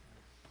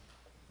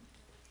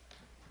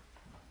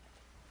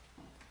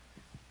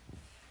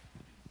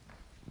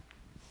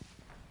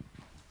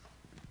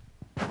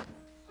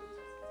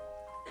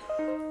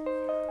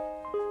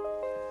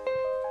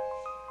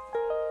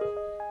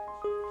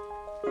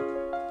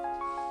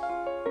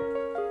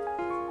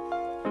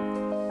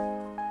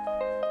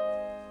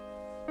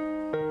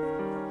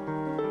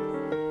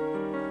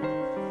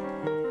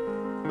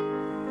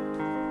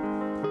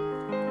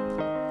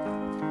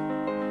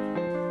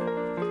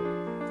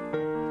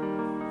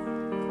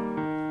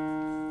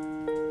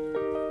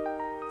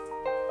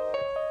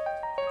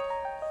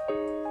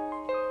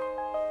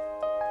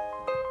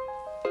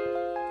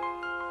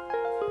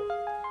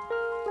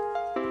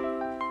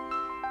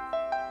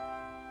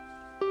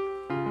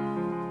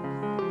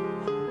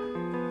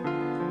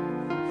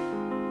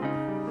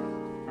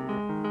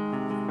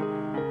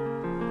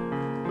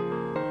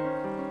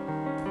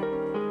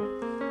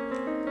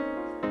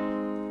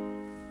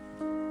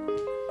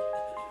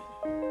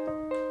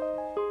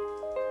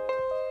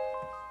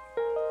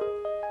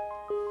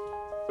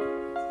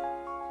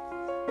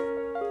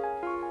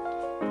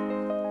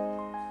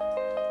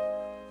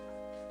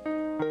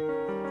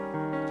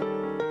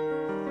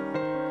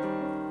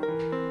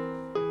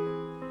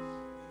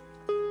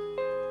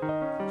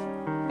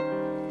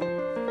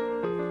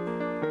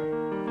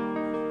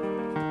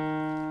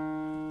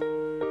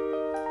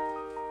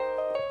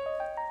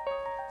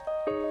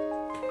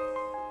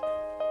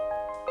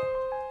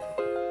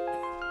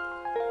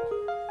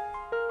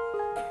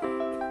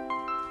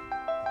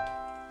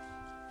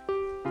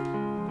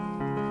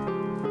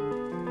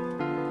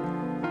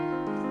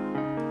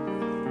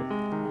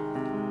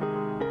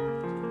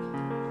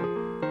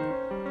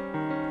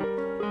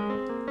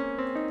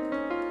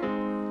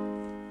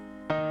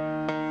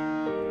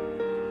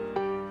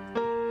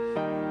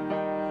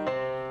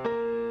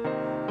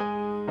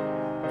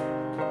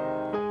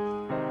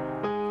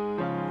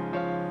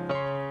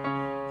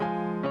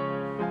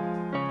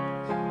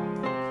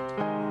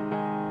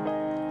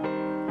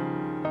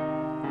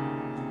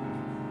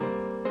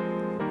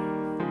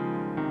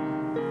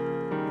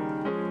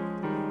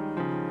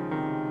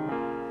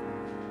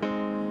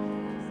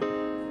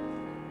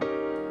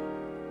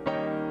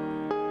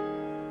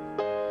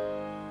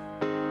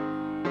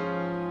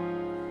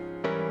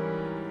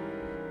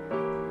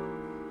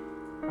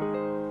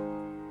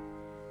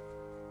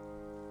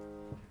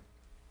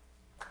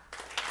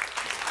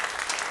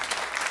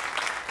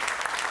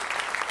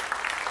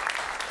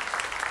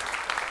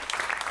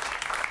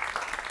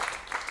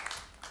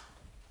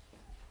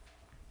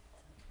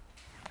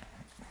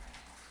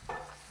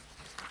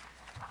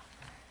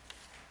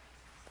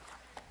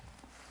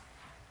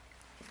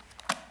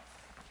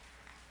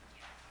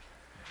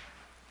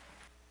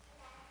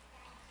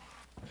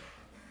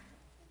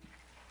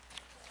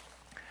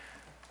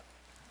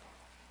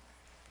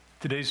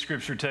 Today's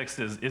scripture text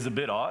is a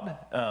bit odd.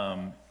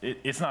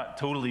 It's not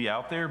totally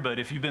out there, but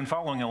if you've been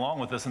following along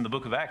with us in the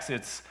book of Acts,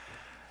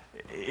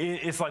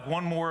 it's like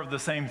one more of the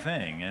same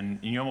thing. And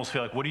you almost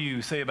feel like, what do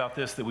you say about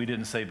this that we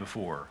didn't say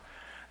before?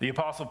 The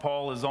Apostle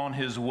Paul is on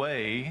his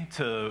way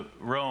to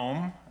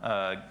Rome.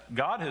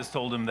 God has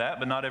told him that,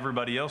 but not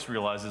everybody else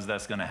realizes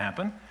that's going to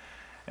happen.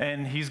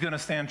 And he's going to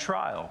stand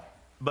trial.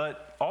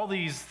 But all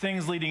these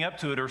things leading up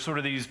to it are sort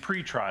of these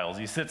pre-trials.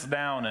 He sits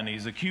down and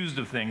he's accused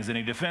of things and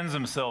he defends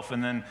himself,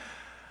 and then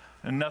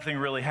nothing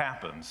really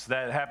happens.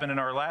 That happened in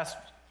our last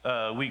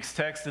week's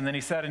text, and then he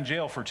sat in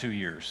jail for 2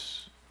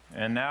 years.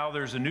 And now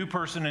there's a new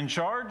person in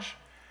charge,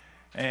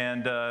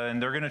 and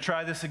they're going to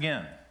try this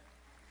again.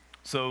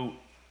 So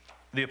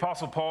the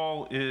Apostle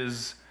Paul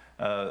is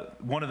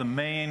one of the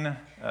main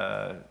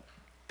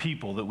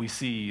people that we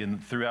see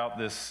throughout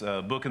this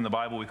book in the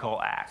Bible we call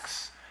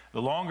Acts.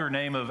 The longer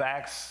name of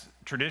Acts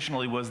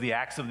traditionally was the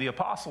Acts of the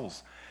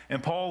Apostles,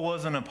 and Paul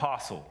was an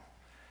apostle.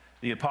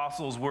 The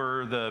apostles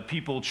were the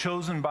people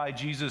chosen by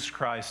Jesus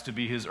Christ to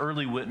be his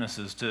early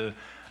witnesses, to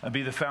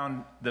be the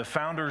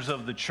founders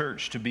of the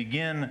church, to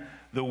begin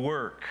the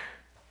work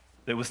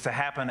that was to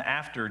happen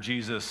after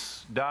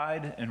Jesus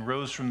died and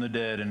rose from the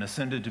dead and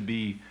ascended to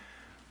be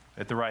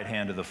at the right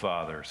hand of the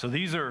Father. So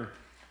these are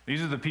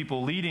the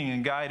people leading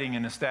and guiding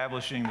and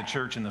establishing the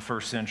church in the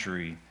first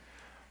century.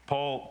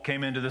 Paul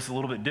came into this a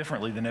little bit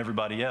differently than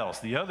everybody else.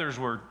 The others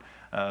were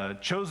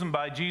chosen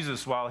by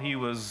Jesus while he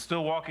was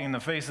still walking the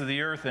face of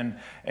the earth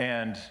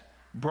and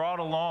brought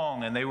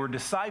along, and they were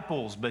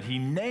disciples, but he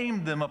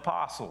named them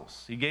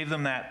apostles. He gave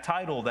them that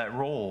title, that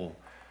role.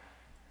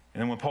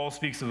 And then when Paul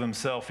speaks of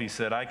himself, he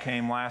said, I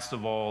came last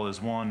of all as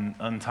one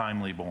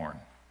untimely born.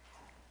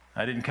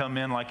 I didn't come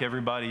in like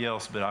everybody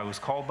else, but I was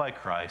called by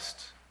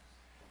Christ.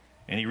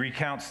 And he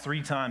recounts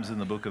 3 times in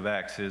the book of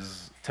Acts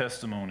his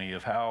testimony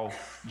of how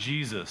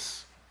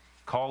Jesus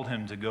called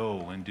him to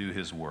go and do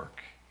his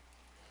work.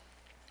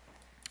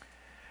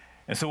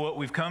 And so what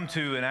we've come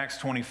to in Acts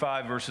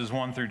 25, verses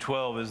 1 through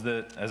 12, is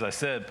that, as I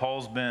said,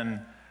 Paul's been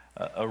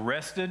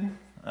arrested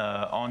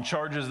on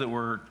charges that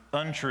were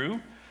untrue,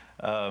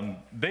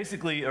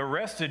 basically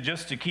arrested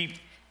just to keep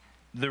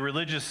the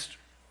religious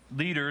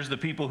leaders, the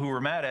people who were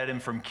mad at him,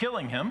 from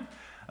killing him.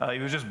 He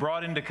was just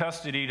brought into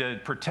custody to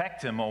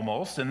protect him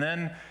almost. And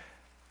then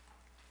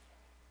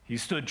he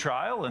stood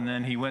trial, and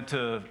then he went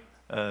to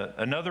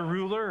another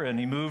ruler, and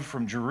he moved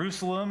from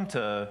Jerusalem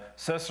to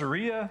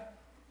Caesarea.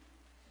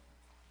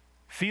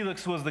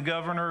 Felix was the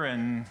governor,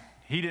 and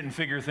he didn't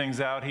figure things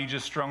out. He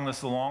just strung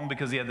this along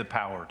because he had the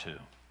power to.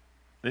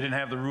 They didn't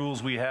have the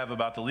rules we have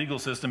about the legal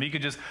system. He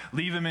could just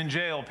leave him in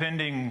jail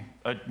pending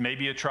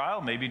maybe a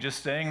trial, maybe just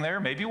staying there,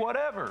 maybe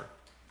whatever.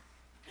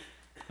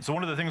 So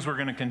one of the things we're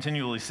going to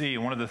continually see,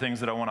 and one of the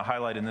things that I want to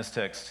highlight in this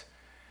text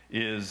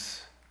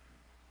is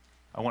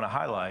I want to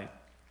highlight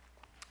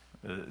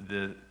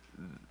the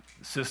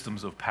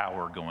systems of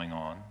power going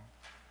on,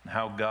 and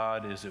how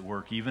God is at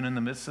work even in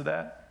the midst of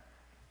that,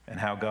 and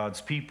how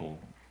God's people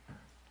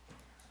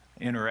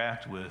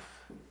interact with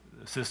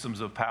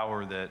systems of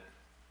power that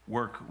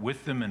work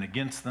with them and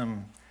against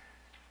them,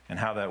 and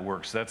how that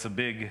works. That's a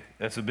big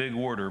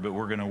order, but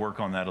we're going to work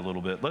on that a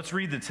little bit. Let's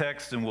read the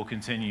text and we'll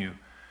continue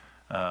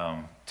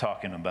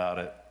talking about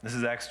it. This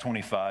is Acts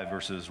 25,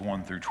 verses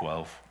 1 through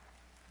 12.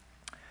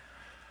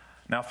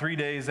 Now 3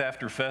 days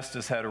after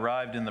Festus had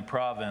arrived in the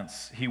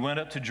province, he went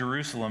up to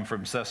Jerusalem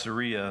from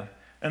Caesarea,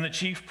 and the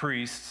chief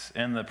priests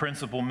and the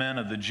principal men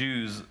of the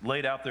Jews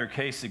laid out their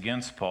case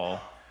against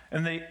Paul,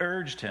 and they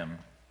urged him,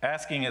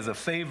 asking as a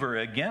favor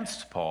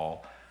against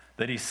Paul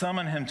that he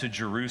summon him to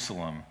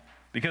Jerusalem,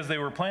 because they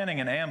were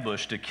planning an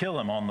ambush to kill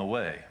him on the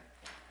way.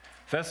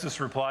 Festus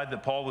replied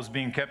that Paul was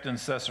being kept in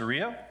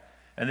Caesarea,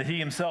 and that he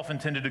himself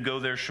intended to go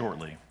there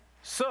shortly.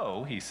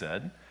 So, he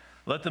said,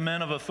 let the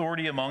men of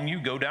authority among you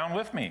go down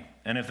with me,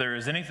 and if there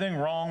is anything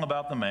wrong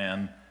about the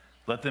man,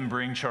 let them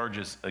bring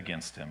charges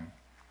against him.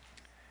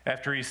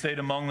 After he stayed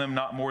among them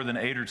not more than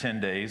 8 or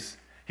 10 days,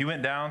 he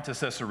went down to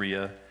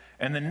Caesarea,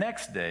 and the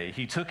next day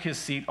he took his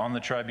seat on the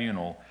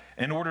tribunal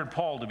and ordered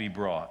Paul to be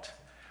brought.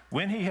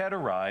 When he had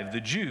arrived,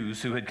 the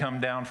Jews who had come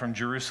down from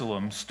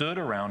Jerusalem stood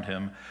around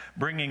him,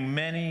 bringing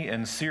many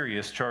and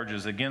serious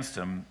charges against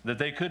him that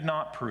they could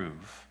not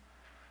prove.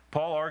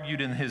 Paul argued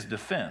in his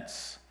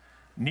defense,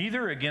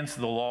 neither against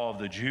the law of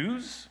the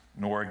Jews,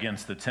 nor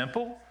against the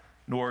temple,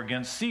 nor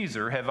against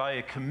Caesar have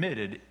I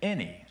committed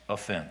any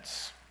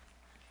offense.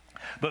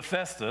 But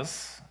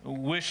Festus,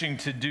 wishing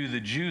to do the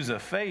Jews a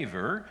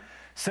favor,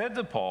 said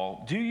to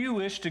Paul, do you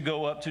wish to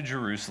go up to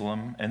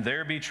Jerusalem and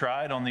there be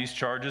tried on these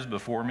charges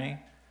before me?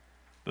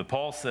 But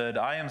Paul said,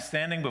 I am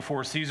standing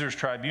before Caesar's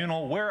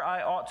tribunal where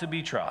I ought to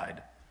be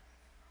tried.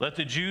 To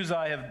the Jews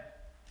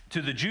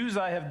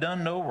I have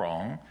done no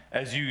wrong,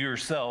 as you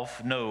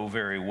yourself know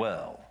very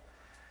well.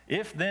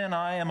 If then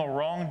I am a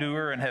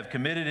wrongdoer and have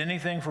committed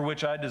anything for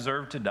which I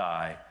deserve to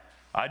die,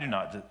 I do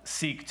not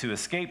seek to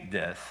escape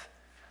death.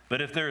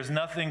 But if there is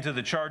nothing to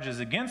the charges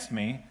against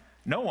me,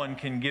 no one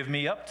can give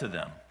me up to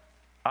them.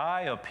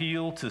 I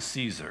appeal to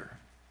Caesar.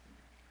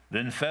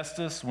 Then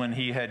Festus, when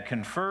he had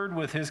conferred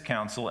with his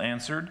council,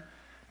 answered,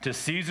 "To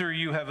Caesar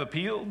you have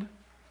appealed,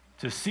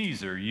 to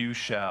Caesar you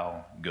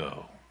shall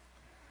go."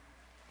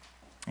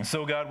 And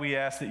so, God, we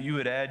ask that you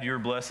would add your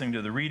blessing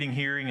to the reading,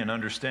 hearing, and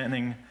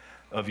understanding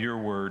of your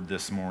word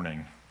this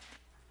morning.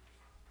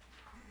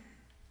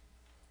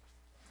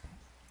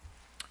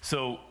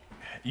 So,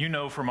 you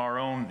know from our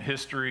own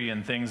history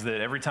and things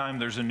that every time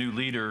there's a new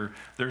leader,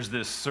 there's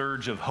this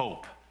surge of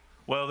hope.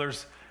 Well,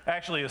 there's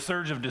actually a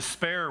surge of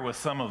despair with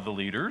some of the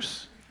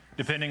leaders,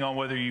 depending on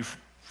whether you're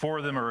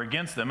for them or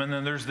against them, and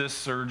then there's this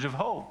surge of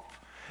hope.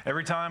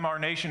 Every time our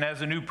nation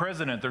has a new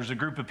president, there's a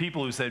group of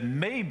people who said,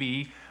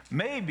 maybe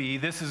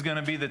this is going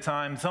to be the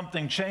time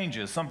something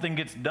changes, something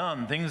gets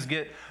done, things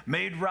get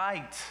made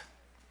right.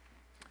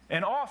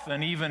 And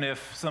often, even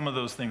if some of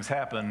those things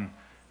happen,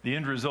 the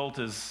end result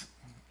is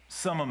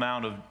some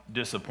amount of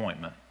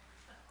disappointment.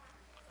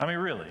 I mean,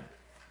 really.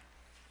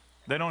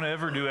 They don't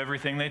ever do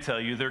everything they tell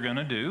you they're going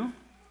to do.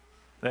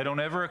 They don't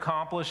ever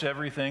accomplish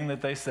everything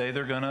that they say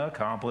they're going to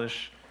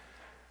accomplish.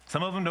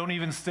 Some of them don't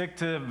even stick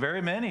to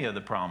very many of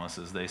the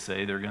promises they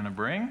say they're going to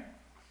bring.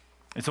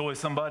 It's always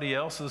somebody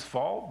else's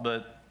fault,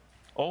 but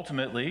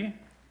ultimately,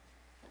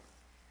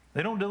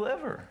 they don't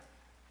deliver.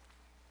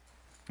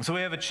 And so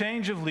we have a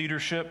change of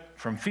leadership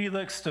from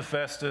Felix to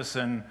Festus,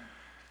 and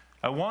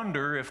I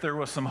wonder if there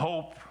was some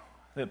hope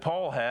that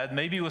Paul had.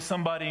 Maybe with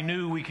somebody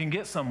new we can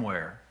get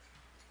somewhere.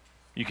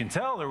 You can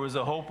tell there was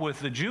a hope with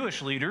the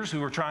Jewish leaders who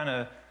were trying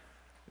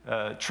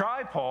to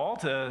try Paul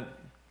to,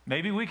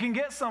 maybe we can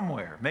get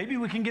somewhere. Maybe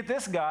we can get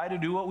this guy to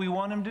do what we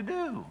want him to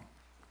do.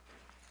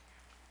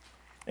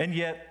 And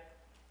yet,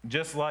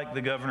 just like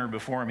the governor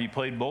before him, he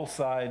played both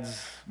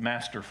sides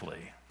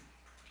masterfully.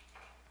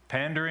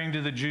 Pandering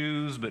to the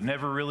Jews, but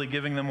never really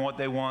giving them what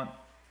they want.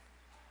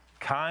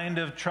 Kind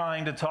of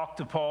trying to talk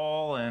to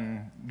Paul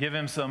and give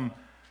him some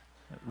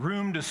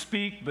room to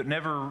speak, but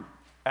never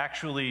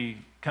actually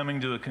coming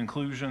to a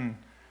conclusion.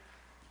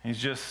 He's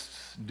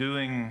just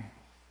doing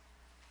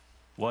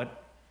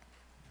what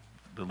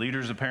the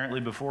leaders apparently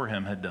before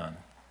him had done.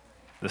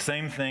 The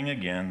same thing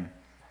again.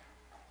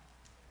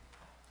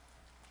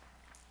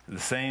 The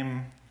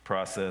same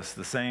process,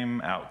 the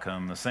same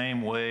outcome, the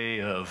same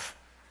way of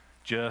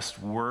just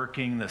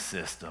working the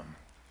system.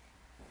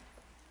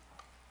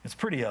 It's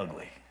pretty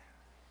ugly.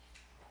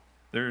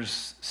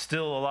 There's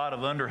still a lot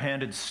of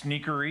underhanded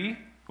sneakery,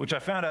 which I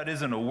found out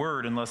isn't a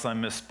word unless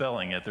I'm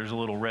misspelling it. There's a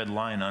little red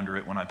line under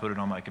it when I put it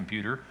on my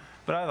computer.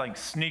 But I like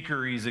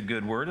sneakery is a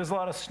good word. There's a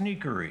lot of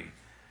sneakery.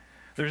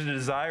 There's a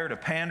desire to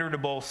pander to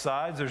both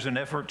sides. There's an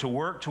effort to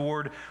work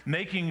toward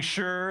making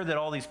sure that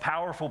all these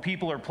powerful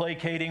people are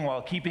placating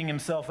while keeping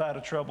himself out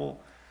of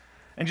trouble.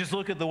 And just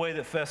look at the way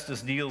that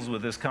Festus deals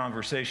with this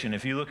conversation.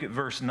 If you look at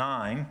verse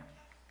 9,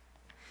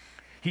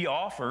 he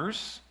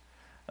offers,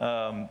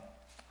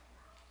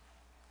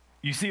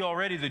 you see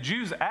already the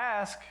Jews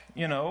ask,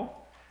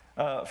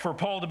 for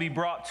Paul to be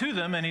brought to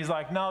them, and he's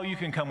like, no, you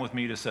can come with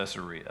me to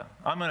Caesarea.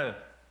 I'm going to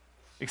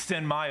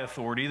extend my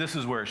authority. This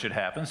is where it should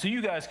happen, so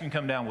you guys can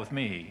come down with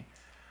me.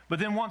 But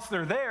then once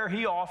they're there,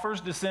 he offers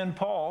to send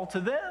Paul to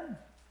them.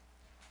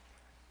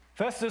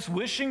 Festus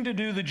wishing to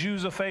do the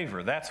Jews a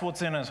favor. That's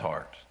what's in his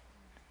heart.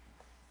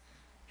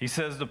 He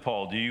says to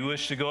Paul, do you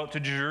wish to go up to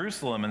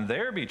Jerusalem and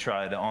there be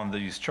tried on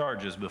these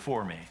charges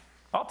before me?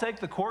 I'll take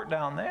the court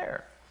down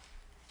there.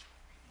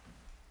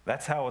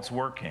 That's how it's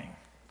working.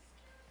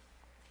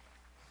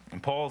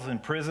 And Paul's in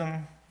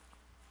prison.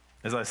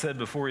 As I said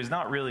before, he's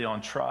not really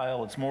on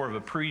trial. It's more of a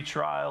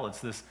pre-trial.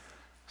 It's this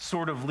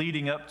sort of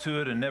leading up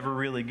to it and never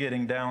really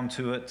getting down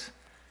to it.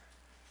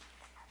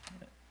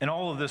 And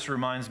all of this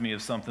reminds me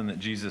of something that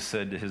Jesus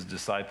said to his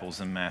disciples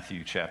in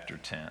Matthew chapter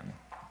 10,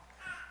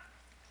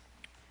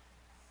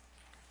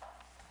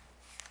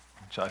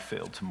 which I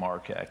failed to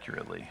mark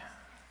accurately.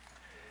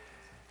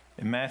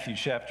 In Matthew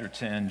chapter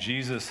 10,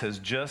 Jesus has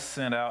just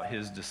sent out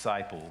his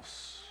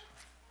disciples.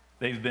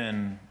 They've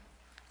been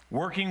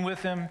working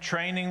with him,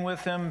 training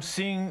with him,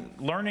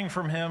 learning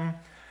from him.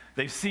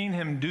 They've seen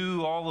him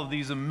do all of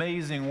these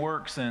amazing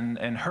works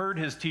and heard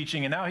his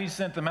teaching, and now he's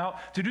sent them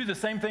out to do the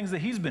same things that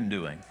he's been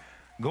doing.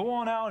 Go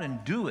on out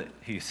and do it,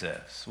 he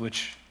says,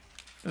 which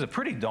is a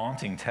pretty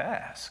daunting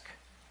task.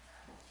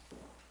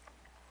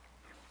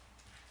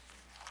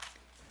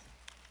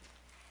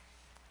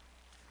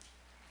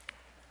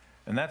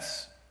 And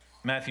that's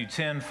Matthew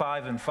 10,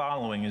 5 and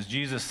following is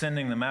Jesus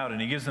sending them out, and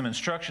he gives them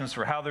instructions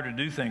for how they're to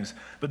do things.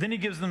 But then he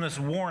gives them this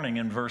warning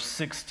in verse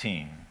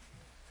 16.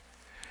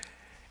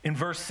 In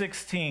verse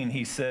 16,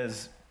 he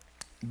says,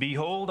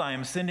 behold, I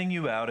am sending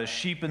you out as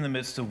sheep in the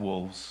midst of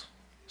wolves.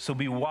 So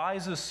be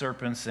wise as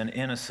serpents and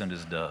innocent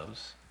as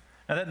doves.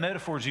 Now that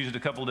metaphor is used a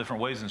couple of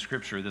different ways in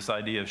Scripture, this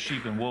idea of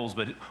sheep and wolves.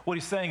 But what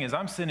he's saying is,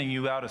 I'm sending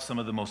you out as some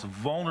of the most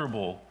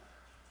vulnerable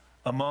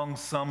among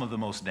some of the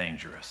most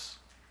dangerous.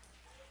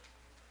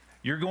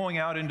 You're going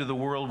out into the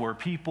world where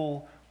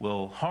people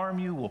will harm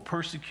you, will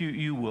persecute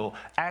you, will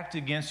act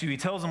against you. He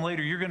tells them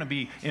later, you're going to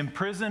be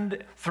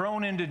imprisoned,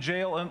 thrown into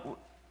jail. And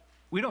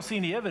we don't see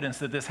any evidence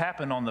that this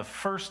happened on the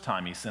first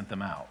time he sent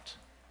them out.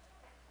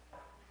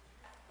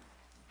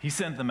 He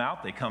sent them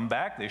out. They come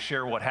back. They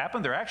share what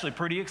happened. They're actually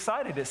pretty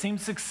excited. It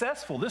seems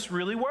successful. This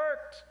really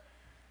worked.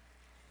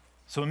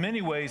 So in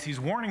many ways, he's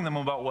warning them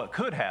about what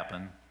could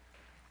happen,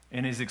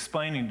 and he's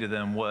explaining to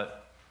them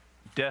what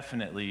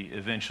definitely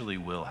eventually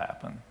will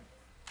happen.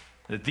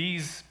 That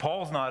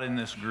Paul's not in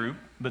this group,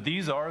 but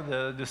these are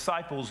the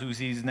disciples who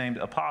he's named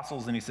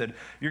apostles, and he said,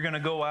 you're going to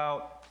go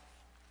out,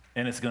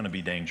 and it's going to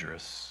be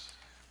dangerous.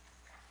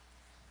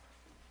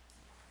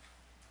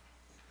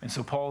 And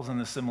so Paul's in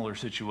a similar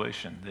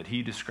situation that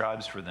he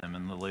describes for them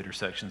in the later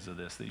sections of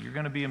this, that you're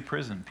going to be in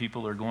prison.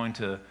 People are going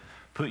to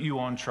put you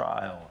on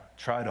trial,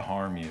 try to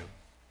harm you.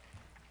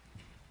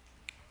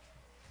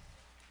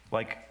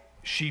 Like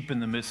sheep in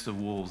the midst of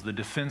wolves, the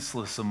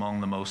defenseless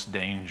among the most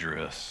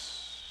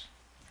dangerous.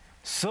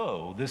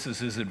 So, this is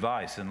his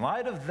advice. In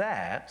light of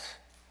that,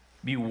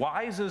 be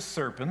wise as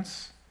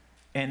serpents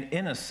and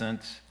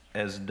innocent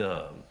as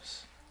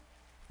doves.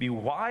 Be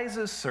wise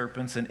as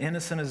serpents and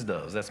innocent as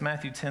doves. That's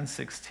Matthew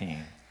 10:16.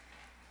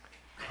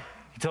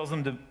 He tells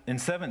them in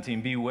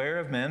 17, beware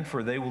of men,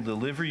 for they will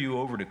deliver you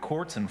over to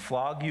courts and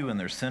flog you in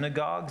their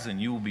synagogues,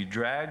 and you will be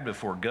dragged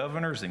before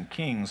governors and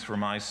kings for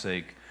my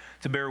sake,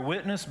 to bear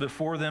witness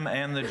before them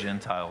and the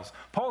Gentiles.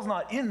 Paul's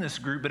not in this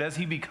group, but as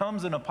he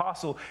becomes an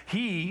apostle,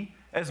 he,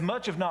 as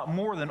much if not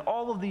more than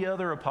all of the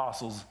other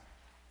apostles,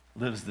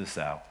 lives this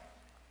out.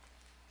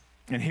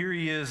 And here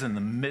he is in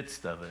the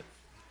midst of it.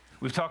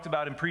 We've talked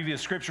about in previous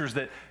scriptures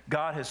that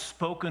God has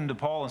spoken to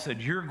Paul and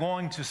said, you're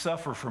going to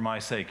suffer for my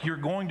sake. You're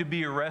going to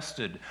be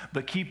arrested,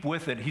 but keep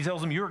with it. He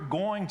tells him, you're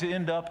going to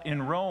end up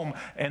in Rome.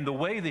 And the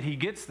way that he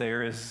gets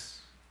there is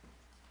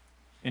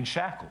in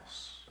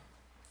shackles,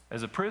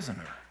 as a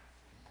prisoner,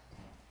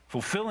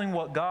 fulfilling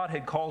what God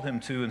had called him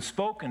to and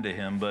spoken to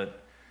him,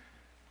 but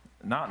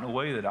not in a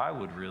way that I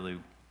would really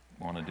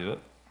want to do it.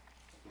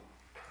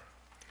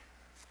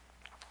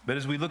 But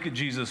as we look at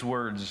Jesus'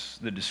 words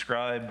that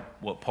describe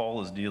what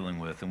Paul is dealing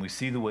with, and we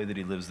see the way that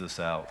he lives this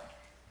out,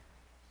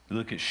 we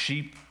look at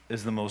sheep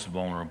as the most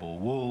vulnerable,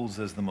 wolves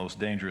as the most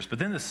dangerous, but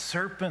then the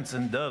serpents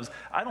and doves.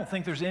 I don't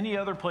think there's any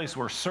other place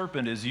where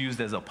serpent is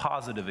used as a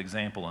positive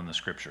example in the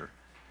scripture.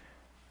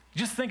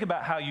 Just think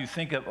about how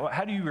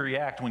do you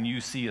react when you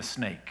see a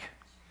snake?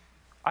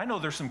 I know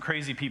there's some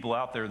crazy people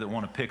out there that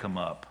want to pick them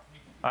up.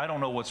 I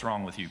don't know what's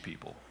wrong with you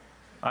people.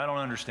 I don't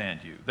understand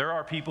you. There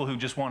are people who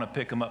just want to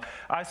pick them up.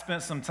 I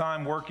spent some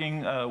time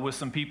working with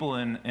some people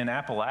in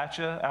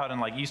Appalachia, out in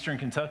like eastern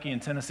Kentucky and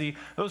Tennessee.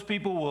 Those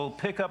people will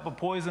pick up a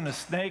poisonous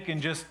snake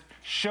and just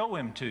show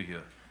him to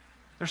you.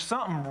 There's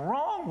something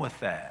wrong with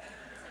that.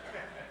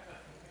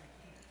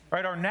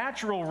 Right? Our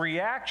natural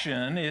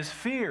reaction is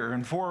fear,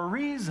 and for a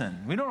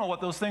reason. We don't know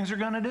what those things are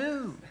going to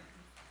do.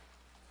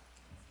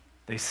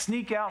 They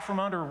sneak out from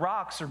under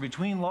rocks or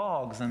between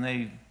logs,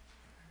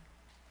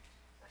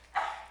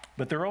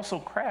 but they're also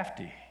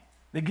crafty.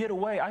 They get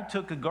away. I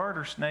took a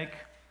garter snake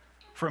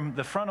from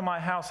the front of my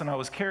house, and I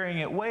was carrying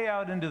it way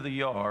out into the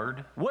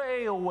yard,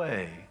 way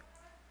away.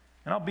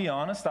 And I'll be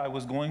honest, I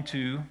was going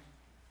to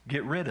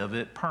get rid of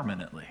it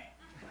permanently.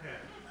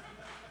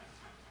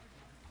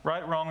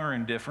 Right, wrong, or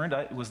indifferent,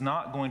 it was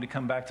not going to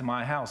come back to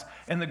my house.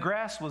 And the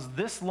grass was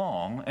this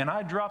long, and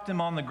I dropped him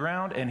on the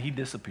ground, and he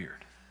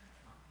disappeared.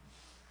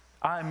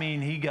 I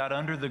mean, he got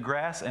under the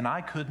grass, and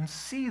I couldn't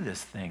see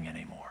this thing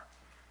anymore.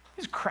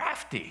 He's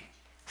crafty,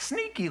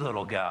 sneaky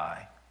little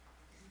guy.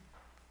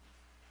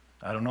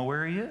 I don't know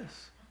where he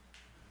is.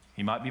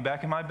 He might be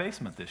back in my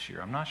basement this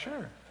year. I'm not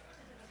sure.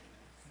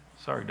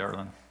 Sorry,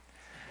 darling.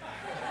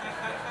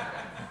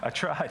 I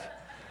tried.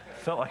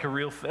 Felt like a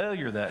real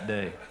failure that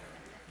day.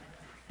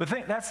 But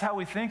that's how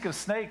we think of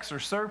snakes or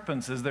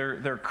serpents, is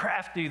they're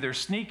crafty, they're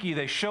sneaky,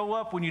 they show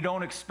up when you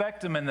don't expect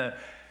them, and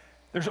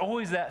there's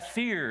always that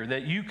fear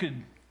that you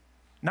could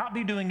not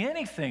be doing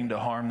anything to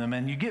harm them,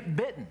 and you get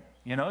bitten.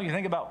 You know, you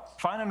think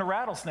about finding a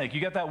rattlesnake.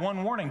 You got that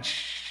one warning.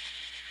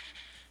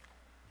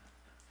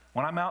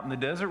 When I'm out in the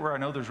desert where I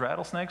know there's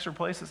rattlesnakes or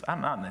places,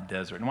 I'm not in the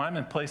desert. And when I'm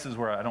in places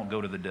where I don't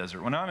go to the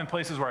desert, when I'm in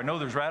places where I know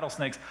there's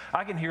rattlesnakes,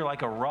 I can hear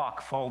like a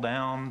rock fall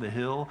down the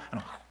hill.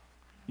 And,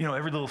 you know,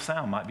 every little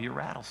sound might be a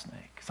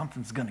rattlesnake.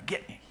 Something's going to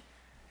get me.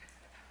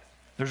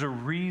 There's a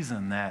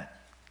reason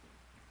that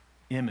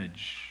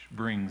image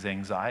brings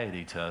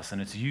anxiety to us,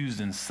 and it's used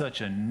in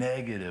such a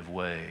negative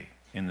way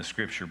in the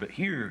scripture. But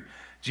here,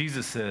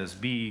 Jesus says,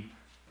 be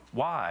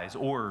wise,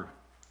 or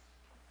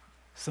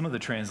some of the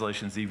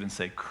translations even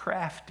say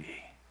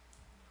crafty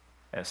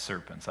as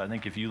serpents. I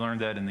think if you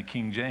learned that in the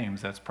King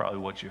James, that's probably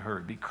what you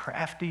heard. Be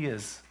crafty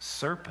as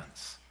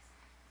serpents.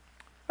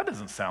 That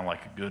doesn't sound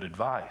like a good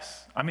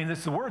advice. I mean,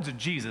 it's the words of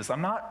Jesus.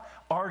 I'm not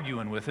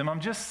arguing with him.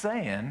 I'm just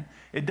saying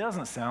it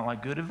doesn't sound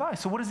like good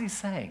advice. So what is he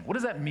saying? What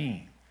does that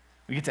mean?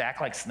 We get to act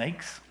like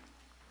snakes?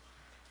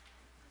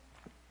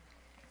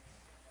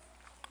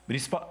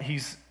 But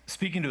he's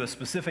speaking to a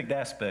specific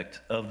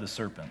aspect of the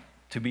serpent,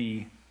 to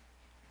be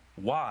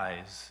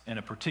wise in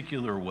a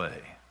particular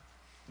way,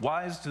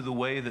 wise to the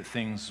way that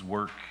things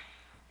work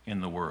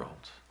in the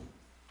world.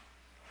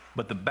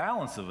 But the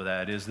balance of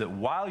that is that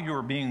while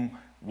you're being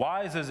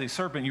wise as a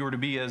serpent, you are to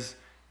be as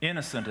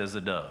innocent as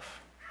a dove.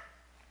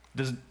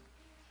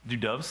 Do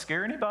doves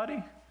scare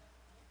anybody?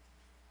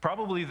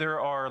 Probably there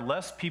are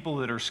less people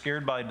that are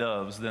scared by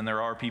doves than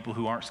there are people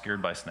who aren't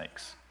scared by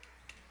snakes,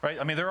 right?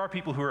 I mean, there are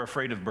people who are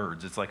afraid of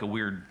birds. It's like a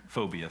weird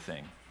phobia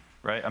thing,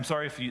 right? I'm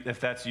sorry if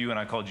that's you and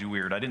I called you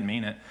weird. I didn't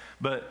mean it,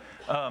 but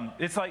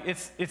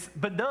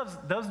but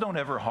doves don't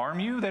ever harm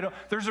you.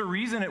 There's a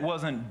reason it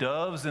wasn't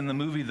doves in the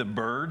movie The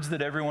Birds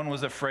that everyone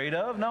was afraid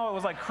of. No, it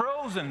was like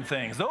crows and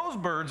things. Those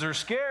birds are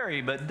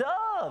scary, but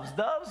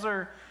doves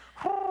are,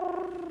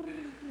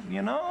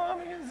 you know, I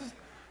mean, just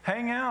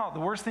hang out. The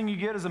worst thing you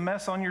get is a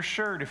mess on your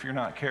shirt if you're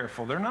not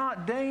careful. They're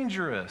not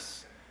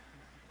dangerous.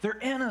 They're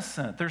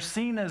innocent. They're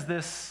seen as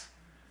this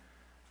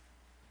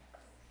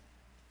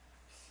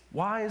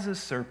wise as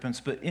serpents,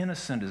 but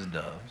innocent as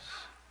doves.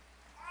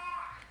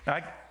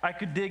 I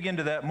could dig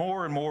into that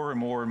more and more and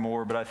more and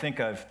more, but I think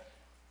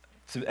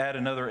to add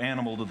another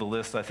animal to the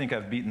list, I think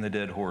I've beaten the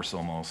dead horse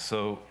almost.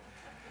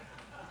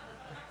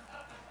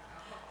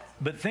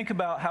 But think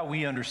about how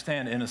we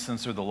understand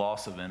innocence or the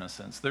loss of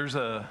innocence. There's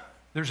a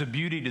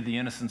beauty to the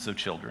innocence of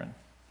children.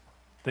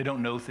 They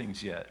don't know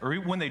things yet. Or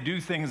when they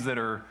do things that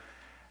are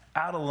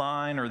out of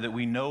line or that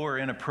we know are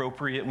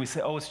inappropriate, and we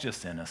say, oh, it's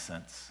just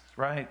innocence,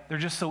 right? They're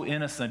just so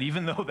innocent.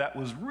 Even though that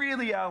was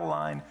really out of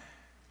line,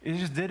 they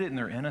just did it in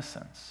their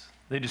innocence.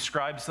 They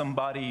describe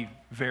somebody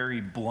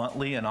very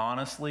bluntly and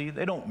honestly.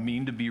 They don't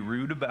mean to be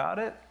rude about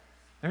it.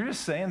 They're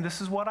just saying, this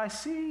is what I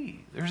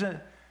see. There's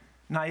a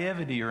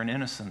naivety or an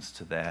innocence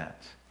to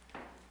that.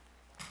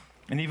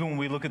 And even when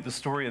we look at the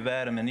story of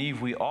Adam and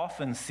Eve, we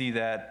often see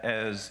that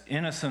as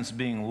innocence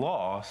being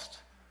lost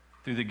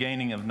through the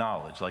gaining of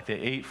knowledge, like they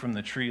ate from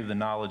the tree of the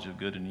knowledge of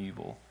good and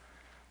evil.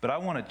 But I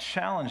want to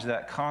challenge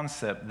that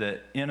concept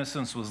that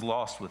innocence was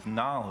lost with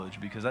knowledge,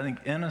 because I think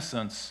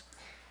innocence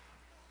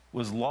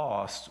was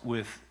lost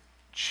with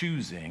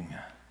choosing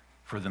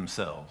for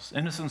themselves.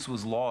 Innocence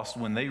was lost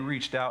when they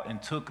reached out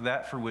and took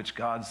that for which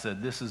God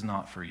said, this is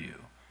not for you.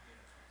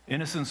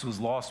 Innocence was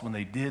lost when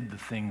they did the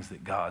things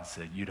that God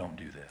said, you don't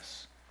do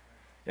this.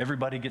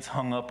 Everybody gets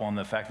hung up on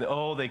the fact that,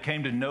 oh, they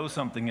came to know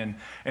something,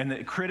 and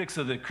the critics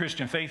of the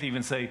Christian faith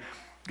even say,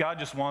 God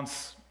just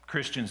wants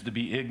Christians to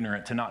be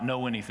ignorant, to not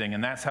know anything,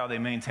 and that's how they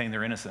maintain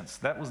their innocence.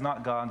 That was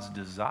not God's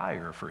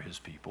desire for his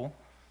people,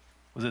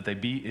 was that they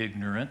be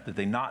ignorant, that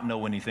they not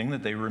know anything,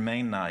 that they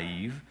remain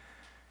naive.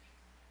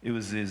 It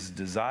was his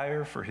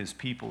desire for his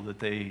people that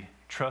they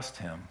trust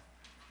him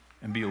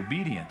and be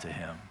obedient to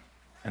him.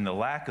 And the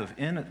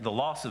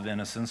loss of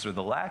innocence, or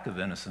the lack of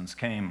innocence,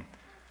 came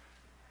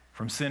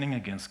from sinning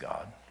against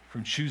God,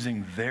 from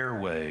choosing their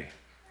way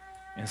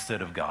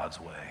instead of God's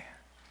way.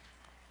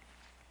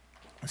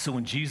 So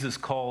when Jesus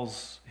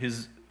calls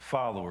his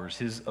followers,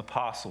 his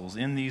apostles,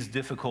 in these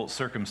difficult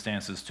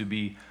circumstances to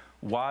be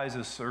wise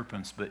as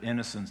serpents but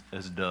innocent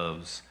as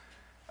doves,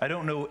 I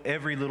don't know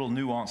every little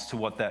nuance to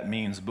what that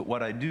means, but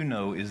what I do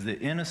know is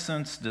that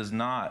innocence does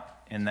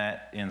not, in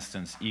that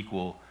instance,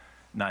 equal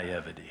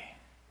naivety.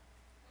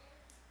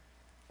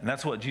 And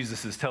that's what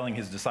Jesus is telling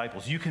his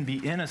disciples. You can be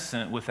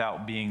innocent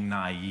without being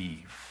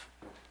naive.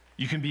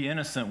 You can be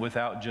innocent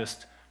without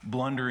just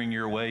blundering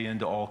your way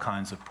into all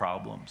kinds of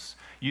problems.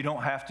 You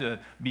don't have to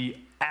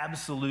be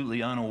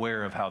absolutely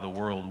unaware of how the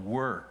world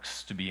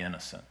works to be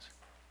innocent.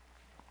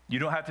 You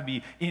don't have to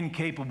be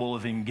incapable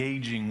of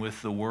engaging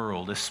with the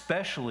world,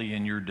 especially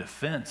in your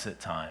defense at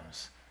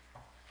times,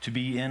 to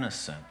be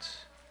innocent.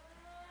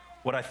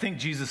 What I think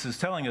Jesus is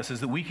telling us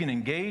is that we can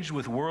engage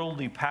with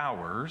worldly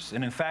powers,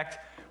 and in fact,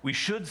 we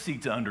should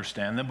seek to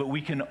understand them, but we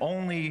can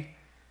only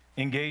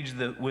engage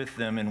with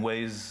them in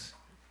ways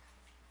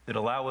that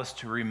allow us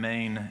to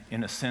remain,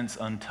 in a sense,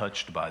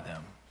 untouched by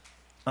them,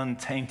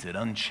 untainted,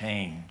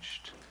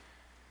 unchanged.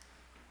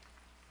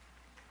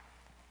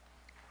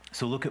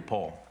 So look at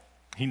Paul.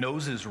 He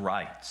knows his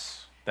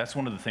rights. That's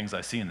one of the things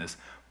I see in this.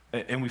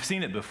 And we've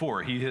seen it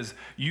before. He has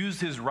used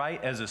his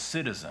right as a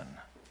citizen.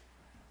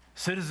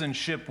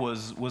 Citizenship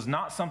was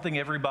not something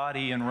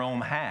everybody in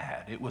Rome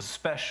had. It was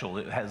special.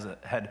 It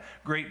had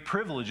great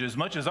privileges,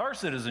 much as our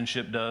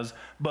citizenship does,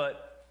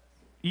 but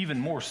even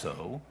more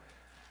so.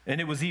 And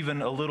it was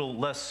even a little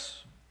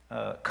less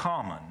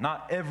common.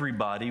 Not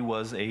everybody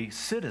was a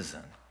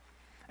citizen.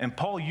 And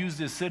Paul used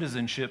his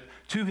citizenship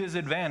to his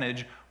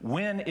advantage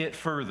when it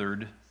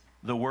furthered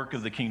the work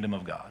of the kingdom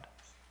of God.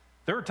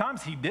 There were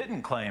times he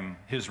didn't claim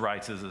his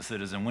rights as a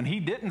citizen, when he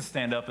didn't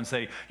stand up and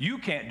say, you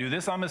can't do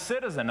this, I'm a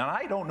citizen, and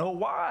I don't know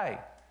why.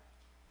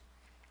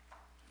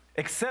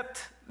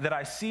 Except that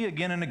I see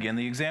again and again,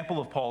 the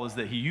example of Paul is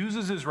that he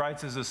uses his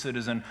rights as a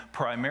citizen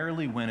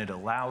primarily when it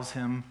allows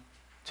him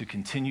to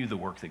continue the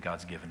work that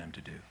God's given him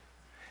to do.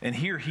 And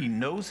here he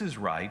knows his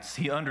rights,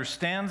 he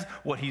understands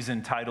what he's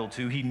entitled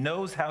to, he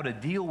knows how to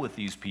deal with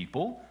these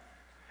people.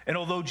 And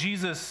although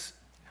Jesus'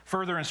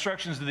 further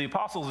instructions to the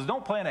apostles is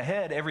don't plan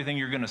ahead everything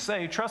you're going to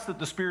say. Trust that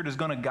the Spirit is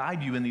going to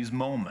guide you in these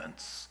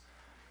moments.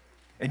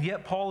 And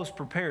yet Paul is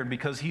prepared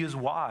because he is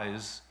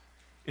wise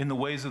in the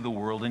ways of the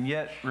world and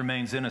yet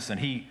remains innocent.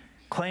 He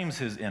claims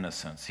his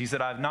innocence. He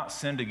said, I've not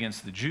sinned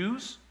against the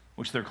Jews,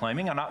 which they're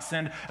claiming. I've not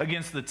sinned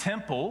against the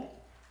temple,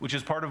 which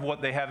is part of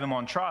what they have him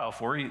on trial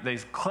for. They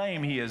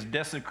claim he has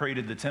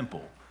desecrated the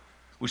temple,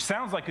 which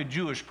sounds like a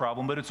Jewish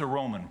problem, but it's a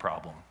Roman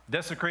problem.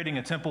 Desecrating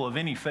a temple of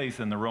any faith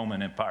in the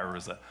Roman Empire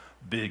is a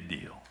big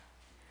deal.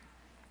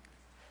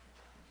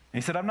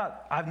 And he said,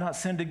 I've not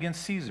sinned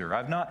against Caesar.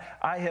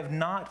 I have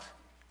not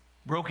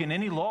broken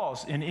any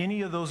laws in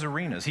any of those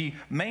arenas. He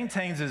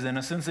maintains his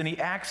innocence and he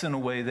acts in a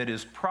way that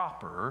is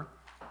proper,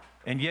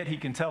 and yet he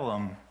can tell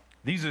them,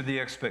 these are the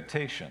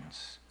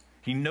expectations.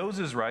 He knows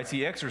his rights.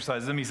 He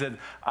exercises them. He said,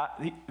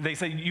 they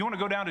say, you want to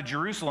go down to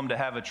Jerusalem to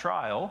have a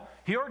trial?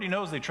 He already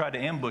knows they tried to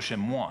ambush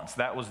him once.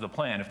 That was the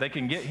plan. If they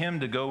can get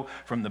him to go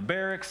from the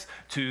barracks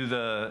to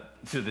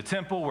the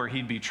temple where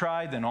he'd be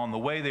tried, then on the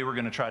way they were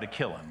going to try to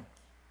kill him.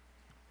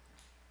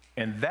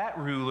 And that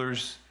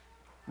ruler's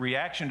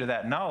reaction to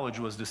that knowledge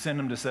was to send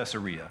him to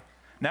Caesarea.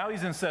 Now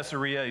he's in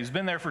Caesarea. He's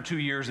been there for 2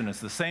 years, and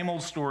it's the same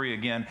old story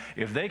again.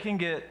 If they can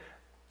get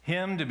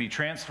him to be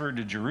transferred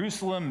to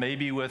Jerusalem,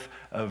 maybe with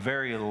a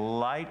very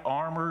light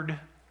armored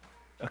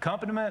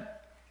accompaniment,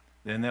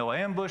 then they'll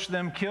ambush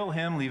them, kill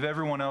him, leave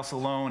everyone else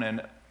alone,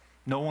 and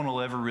no one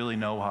will ever really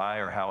know why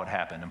or how it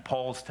happened. And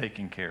Paul's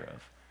taken care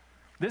of.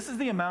 This is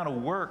the amount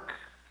of work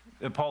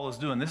that Paul is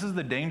doing. This is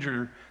the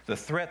danger, the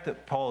threat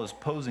that Paul is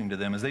posing to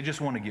them, is they just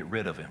want to get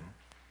rid of him.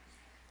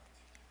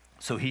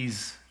 So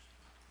he's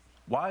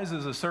wise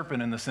as a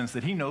serpent in the sense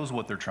that he knows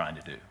what they're trying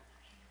to do.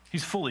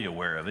 He's fully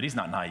aware of it. He's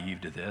not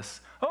naive to this.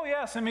 Oh,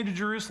 yeah, send me to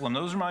Jerusalem.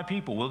 Those are my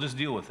people. We'll just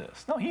deal with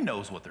this. No, he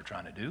knows what they're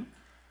trying to do.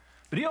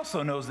 But he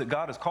also knows that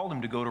God has called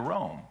him to go to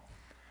Rome.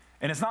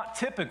 And it's not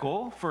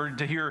typical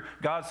to hear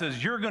God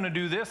says, you're going to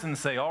do this, and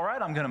say, all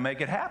right, I'm going to make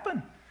it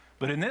happen.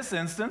 But in this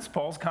instance,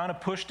 Paul's kind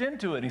of pushed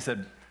into it. And he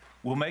said,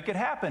 we'll make it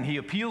happen. He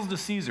appeals to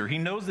Caesar. He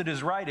knows that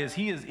his right is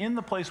he is in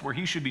the place where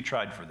he should be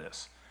tried for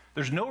this.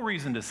 There's no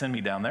reason to send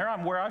me down there.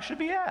 I'm where I should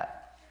be at.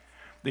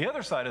 The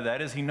other side of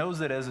that is he knows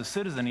that as a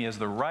citizen, he has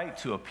the right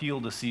to appeal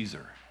to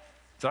Caesar.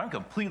 So I'm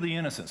completely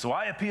innocent, so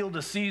I appeal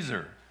to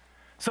Caesar.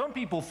 Some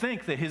people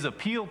think that his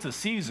appeal to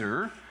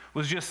Caesar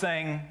was just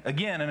saying,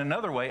 again, in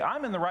another way,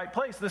 I'm in the right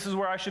place. This is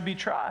where I should be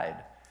tried.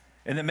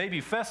 And that maybe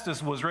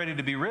Festus was ready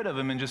to be rid of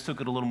him and just took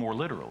it a little more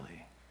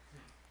literally.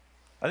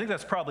 I think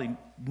that's probably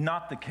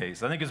not the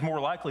case. I think it's more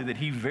likely that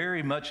he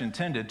very much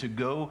intended to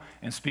go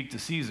and speak to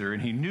Caesar,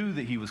 and he knew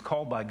that he was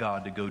called by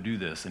God to go do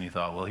this. And he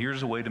thought, well,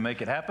 here's a way to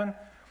make it happen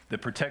that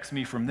protects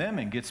me from them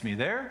and gets me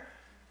there,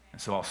 and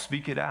so I'll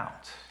speak it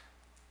out.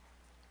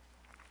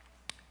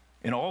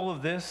 In all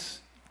of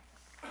this,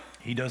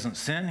 he doesn't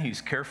sin.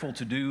 He's careful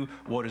to do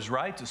what is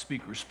right, to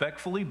speak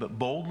respectfully but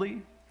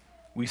boldly.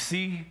 We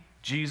see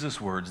Jesus'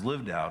 words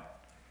lived out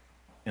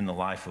in the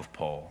life of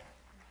Paul.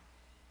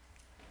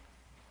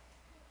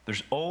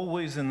 There's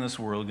always in this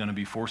world going to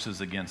be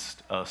forces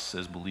against us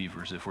as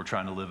believers if we're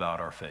trying to live out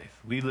our faith.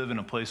 We live in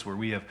a place where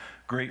we have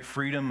great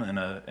freedom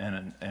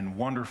and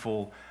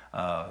wonderful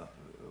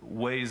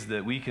ways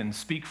that we can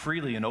speak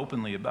freely and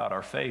openly about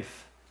our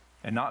faith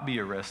and not be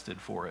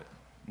arrested for it,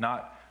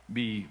 not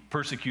be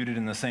persecuted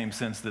in the same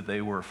sense that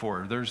they were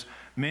for it.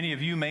 Many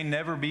of you may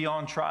never be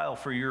on trial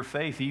for your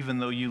faith, even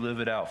though you live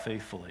it out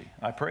faithfully.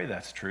 I pray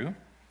that's true.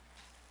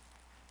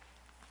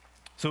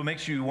 So it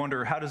makes you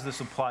wonder, how does this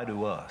apply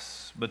to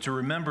us? But to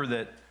remember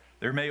that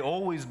there may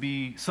always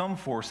be some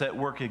force at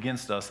work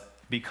against us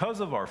because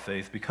of our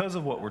faith, because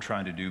of what we're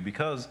trying to do,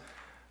 because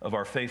of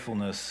our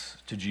faithfulness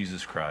to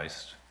Jesus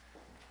Christ,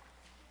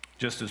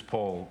 just as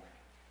Paul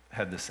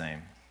had the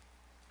same.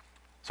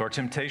 So our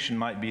temptation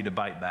might be to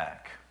bite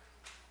back.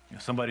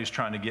 Somebody's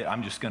trying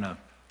to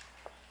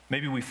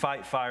maybe we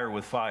fight fire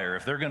with fire.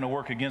 If they're going to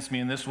work against me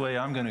in this way,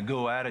 I'm going to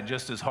go at it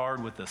just as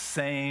hard with the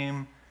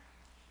same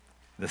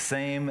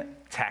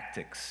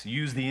tactics.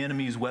 Use the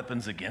enemy's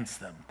weapons against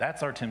them.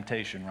 That's our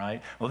temptation,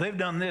 right? Well, they've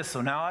done this,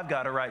 so now I've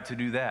got a right to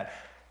do that.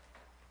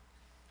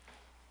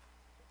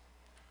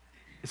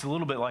 It's a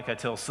little bit like I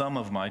tell some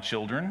of my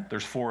children.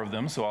 There's 4 of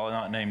them, so I'll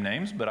not name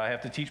names, but I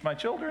have to teach my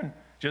children.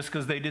 Just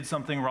because they did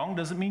something wrong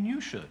doesn't mean you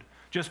should.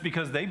 Just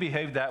because they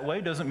behaved that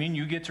way doesn't mean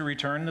you get to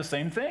return the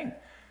same thing,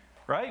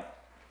 right?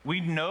 We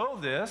know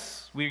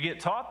this, we get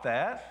taught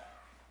that,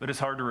 but it's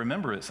hard to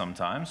remember it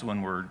sometimes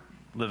when we're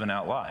living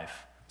out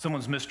life.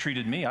 Someone's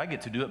mistreated me, I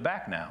get to do it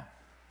back now.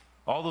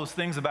 All those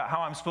things about how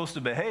I'm supposed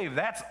to behave,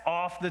 that's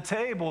off the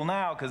table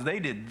now because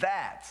they did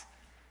that.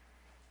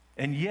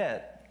 And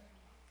yet,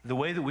 the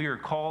way that we are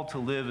called to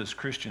live as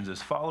Christians, as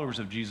followers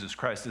of Jesus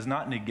Christ, is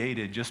not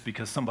negated just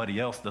because somebody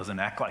else doesn't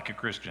act like a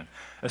Christian,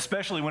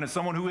 especially when it's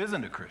someone who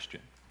isn't a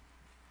Christian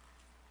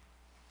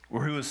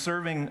or who is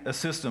serving a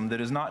system that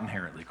is not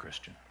inherently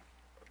Christian.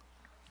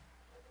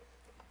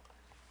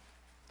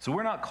 So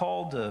we're not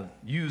called to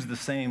use the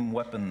same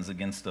weapons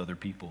against other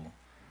people.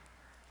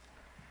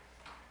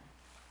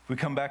 If we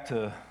come back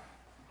to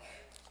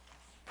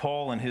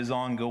Paul and his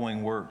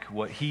ongoing work,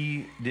 what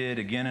he did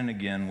again and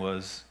again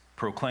was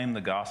proclaim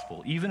the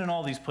gospel, even in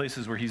all these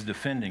places where he's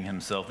defending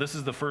himself. This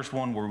is the first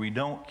one where we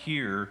don't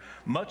hear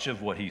much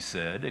of what he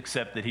said,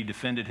 except that he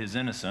defended his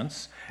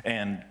innocence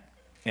and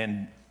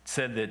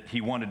said that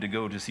he wanted to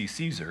go to see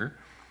Caesar.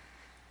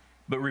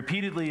 But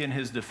repeatedly in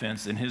his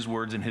defense, in his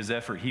words, in his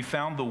effort, he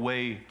found the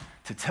way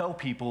to tell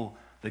people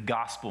the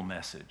gospel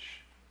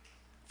message,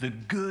 the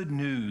good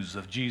news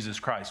of Jesus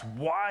Christ,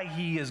 why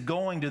he is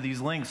going to these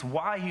lengths,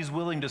 why he's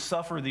willing to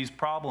suffer these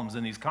problems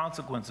and these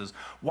consequences.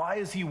 Why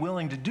is he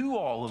willing to do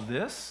all of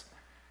this?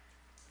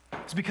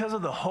 It's because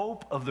of the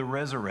hope of the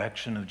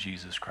resurrection of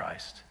Jesus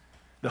Christ,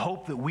 the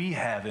hope that we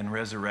have in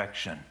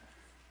resurrection.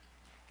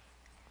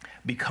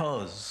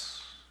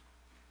 Because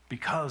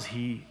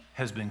he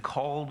has been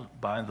called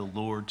by the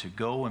Lord to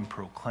go and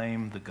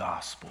proclaim the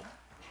gospel,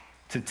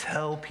 to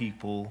tell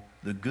people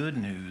the good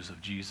news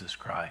of Jesus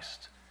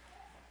Christ.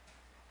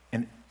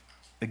 And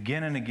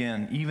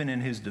again, even in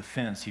his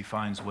defense, he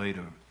finds a way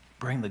to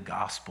bring the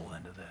gospel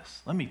into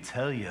this. Let me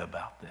tell you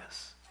about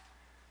this.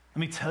 Let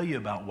me tell you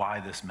about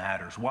why this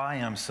matters, why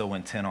I'm so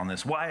intent on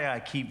this, why I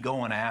keep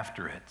going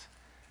after it.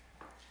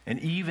 And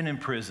even in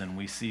prison,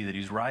 we see that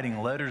he's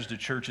writing letters to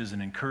churches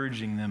and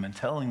encouraging them and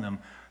telling them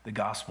the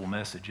gospel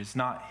message. It's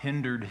not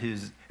hindered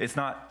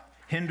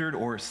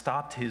or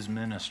stopped his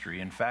ministry.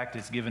 In fact,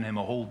 it's given him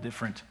a whole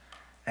different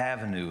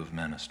avenue of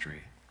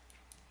ministry.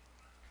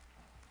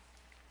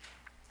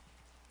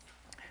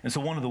 And so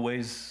one of the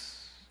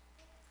ways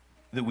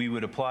that we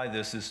would apply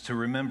this is to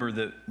remember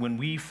that when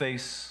we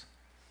face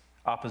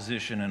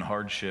opposition and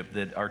hardship,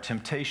 that our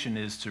temptation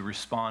is to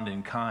respond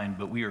in kind,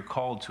 but we are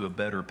called to a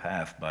better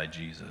path by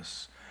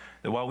Jesus.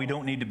 That while we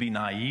don't need to be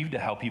naive to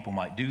how people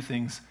might do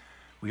things,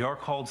 we are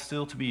called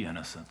still to be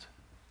innocent.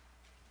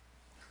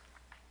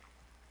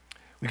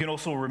 We can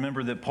also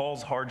remember that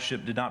Paul's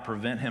hardship did not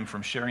prevent him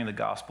from sharing the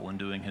gospel and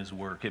doing his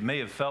work. It may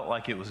have felt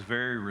like it was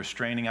very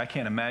restraining. I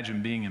can't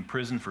imagine being in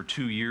prison for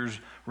 2 years,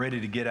 ready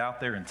to get out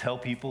there and tell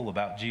people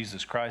about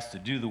Jesus Christ, to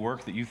do the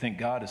work that you think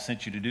God has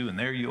sent you to do, and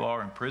there you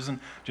are in prison,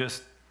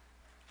 just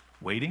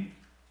waiting,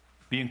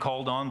 being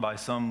called on by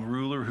some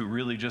ruler who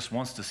really just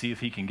wants to see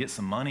if he can get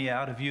some money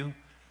out of you.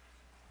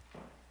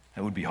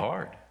 That would be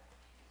hard.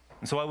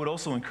 And so I would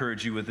also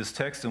encourage you with this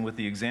text and with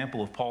the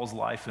example of Paul's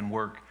life and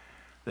work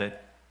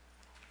that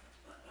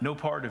no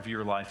part of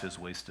your life is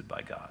wasted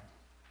by God.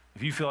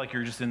 If you feel like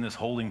you're just in this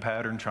holding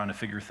pattern trying to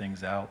figure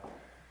things out,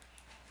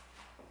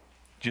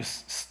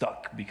 just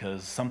stuck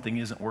because something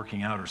isn't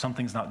working out or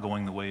something's not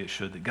going the way it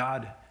should, that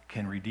God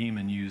can redeem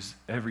and use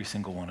every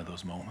single one of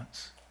those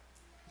moments,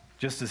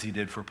 just as he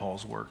did for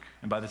Paul's work.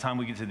 And by the time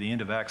we get to the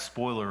end of Acts,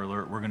 spoiler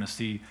alert, we're going to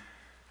see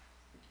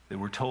that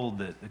we're told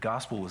that the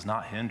gospel was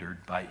not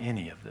hindered by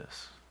any of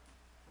this.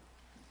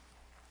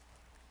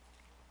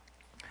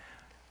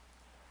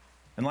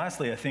 And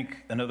lastly, I think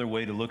another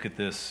way to look at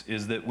this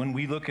is that when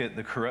we look at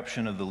the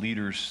corruption of the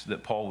leaders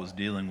that Paul was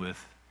dealing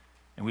with,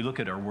 and we look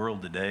at our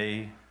world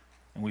today,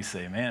 and we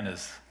say, man,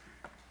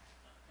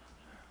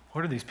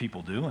 what are these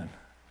people doing?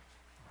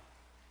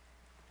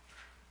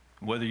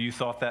 Whether you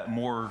thought that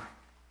more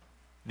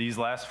these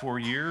last 4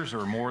 years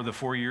or more the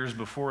 4 years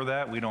before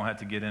that, we don't have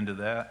to get into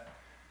that.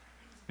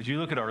 But you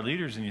look at our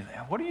leaders and you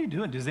think, what are you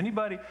doing?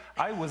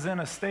 I was in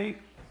a state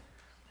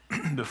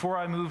before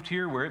I moved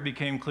here where it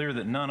became clear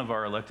that none of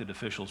our elected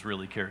officials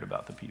really cared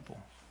about the people.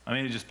 I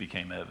mean, it just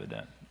became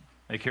evident.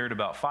 They cared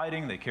about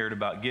fighting, they cared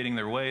about getting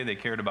their way, they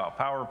cared about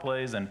power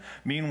plays, and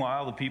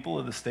meanwhile, the people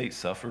of the state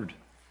suffered.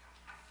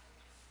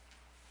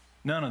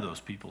 None of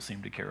those people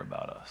seemed to care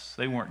about us.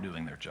 They weren't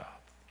doing their job.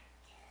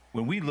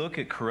 When we look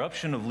at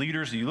corruption of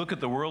leaders, you look at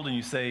the world and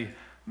you say,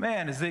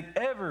 man, is it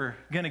ever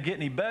going to get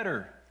any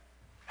better?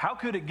 How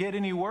could it get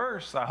any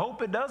worse? I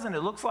hope it doesn't.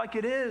 It looks like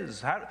it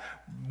is.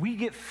 We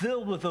get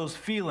filled with those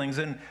feelings,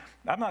 and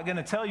I'm not going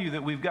to tell you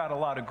that we've got a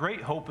lot of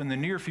great hope in the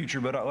near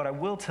future, but what I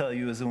will tell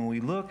you is that when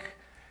we look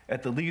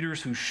at the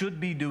leaders who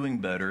should be doing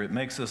better, it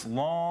makes us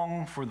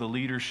long for the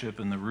leadership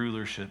and the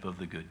rulership of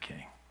the good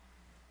King.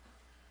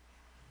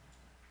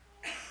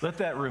 Let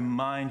that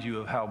remind you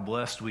of how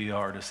blessed we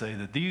are to say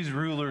that these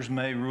rulers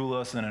may rule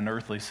us in an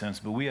earthly sense,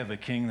 but we have a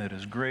King that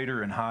is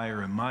greater and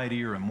higher and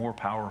mightier and more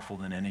powerful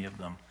than any of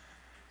them.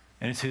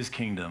 And it's his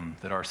kingdom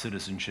that our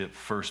citizenship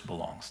first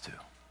belongs to.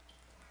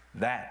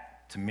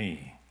 That, to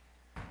me,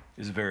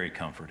 is very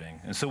comforting.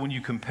 And so when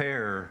you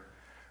compare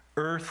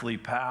earthly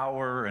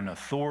power and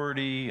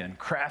authority and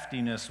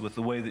craftiness with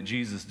the way that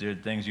Jesus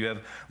did things, you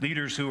have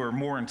leaders who are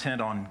more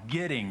intent on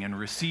getting and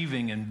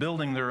receiving and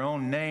building their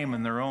own name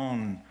and their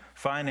own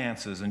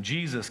finances. And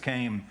Jesus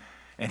came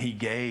and he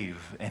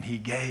gave and he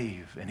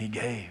gave and he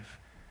gave.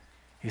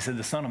 He said,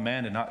 the Son of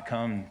Man did not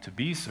come to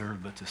be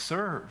served, but to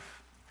serve,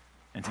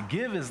 and to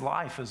give his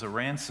life as a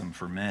ransom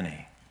for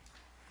many.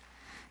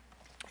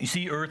 You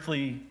see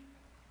earthly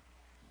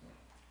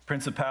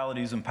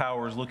principalities and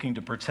powers looking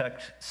to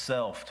protect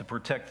self, to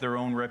protect their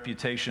own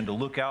reputation, to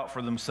look out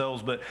for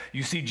themselves, but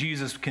you see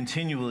Jesus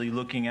continually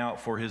looking out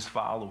for his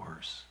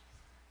followers.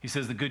 He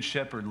says the good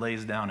shepherd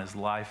lays down his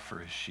life for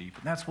his sheep,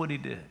 and that's what he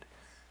did.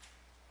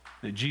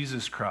 That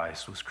Jesus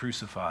Christ was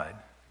crucified,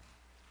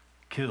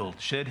 killed,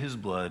 shed his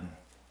blood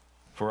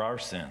for our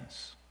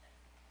sins.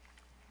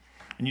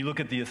 And you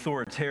look at the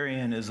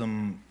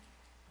authoritarianism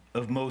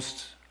of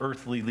most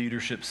earthly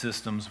leadership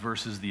systems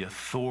versus the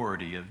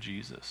authority of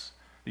Jesus,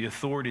 the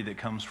authority that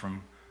comes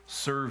from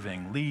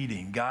serving,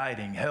 leading,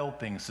 guiding,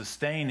 helping,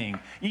 sustaining,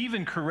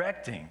 even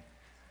correcting,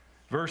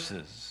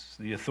 versus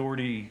the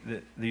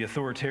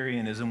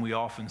authoritarianism we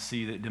often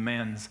see that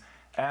demands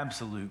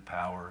absolute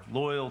power,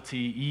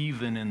 loyalty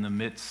even in the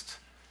midst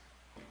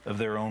of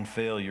their own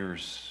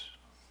failures.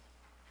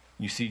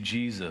 You see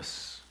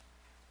Jesus,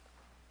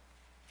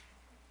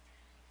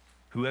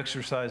 who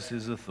exercised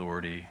his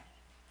authority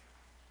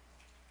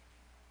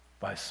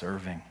by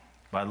serving,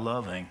 by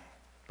loving,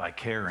 by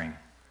caring,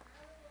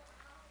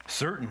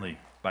 certainly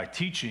by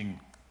teaching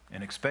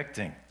and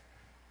expecting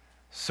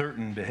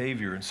certain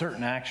behavior and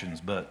certain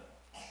actions, but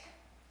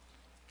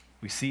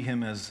we see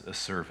him as a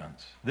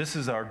servant. This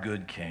is our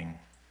good King,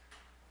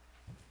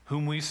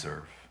 whom we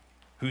serve,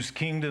 whose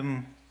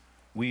kingdom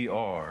we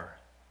are,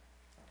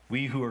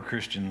 we who are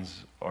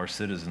Christians are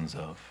citizens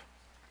of.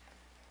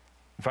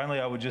 And finally,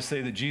 I would just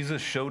say that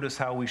Jesus showed us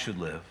how we should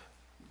live,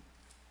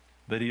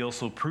 but he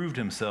also proved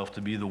himself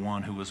to be the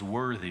one who was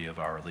worthy of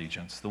our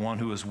allegiance, the one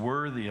who was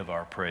worthy of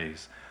our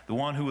praise, the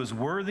one who was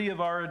worthy of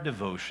our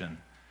devotion,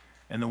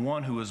 and the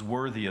one who is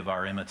worthy of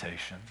our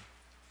imitation.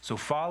 So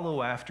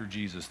follow after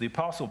Jesus. The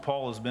Apostle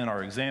Paul has been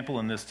our example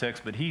in this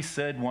text, but he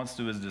said once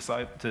to his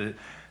disciples,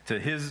 to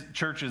his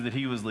churches that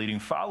he was leading,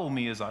 follow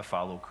me as I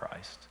follow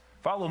Christ.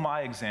 Follow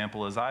my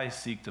example as I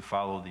seek to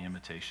follow the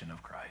imitation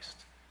of Christ.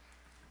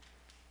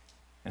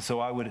 And so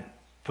I would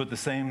put the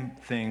same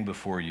thing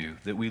before you,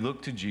 that we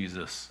look to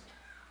Jesus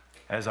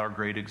as our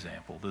great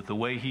example, that the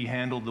way he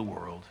handled the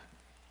world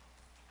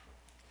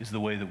is the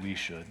way that we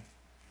should.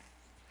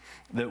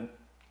 That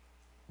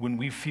when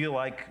we feel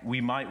like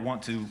we might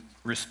want to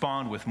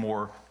respond with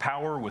more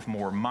power, with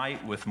more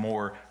might, with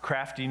more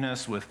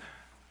craftiness, with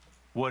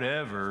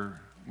whatever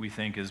we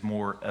think is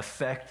more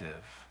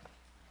effective,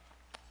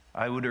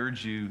 I would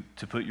urge you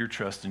to put your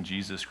trust in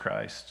Jesus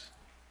Christ,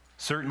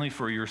 certainly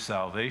for your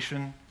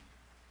salvation,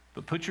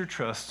 but put your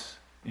trust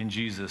in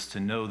Jesus to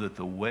know that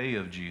the way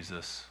of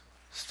Jesus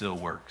still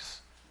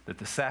works, that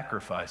the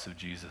sacrifice of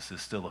Jesus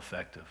is still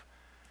effective,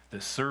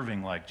 that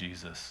serving like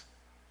Jesus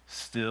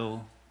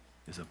still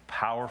is a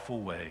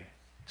powerful way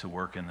to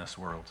work in this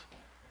world.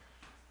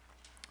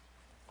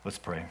 Let's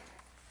pray.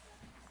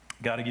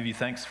 God, I give you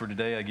thanks for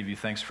today. I give you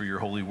thanks for your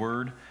holy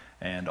word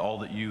and all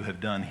that you have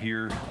done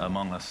here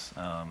among us.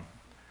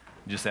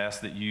 Just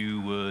ask that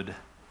you would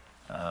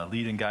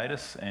lead and guide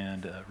us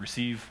and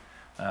receive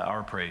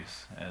our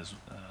praise as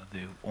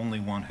the only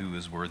one who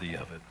is worthy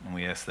of it. And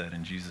we ask that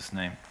in Jesus'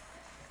 name.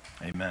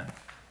 Amen.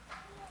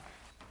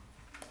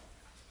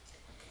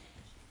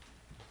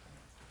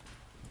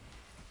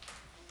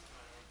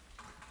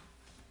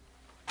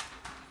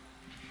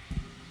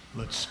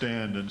 Let's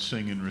stand and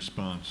sing in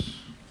response.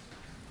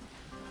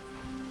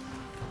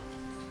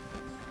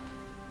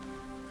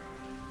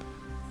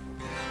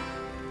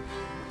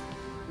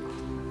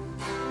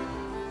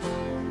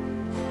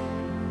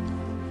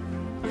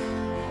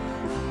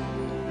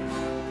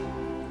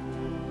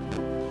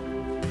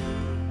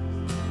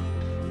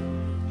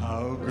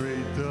 How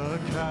great the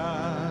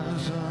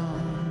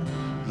chasm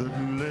that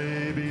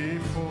lay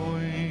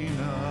between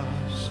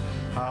us,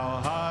 how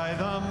high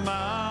the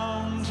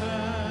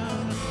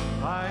mountain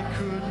I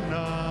could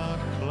not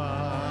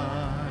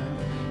climb.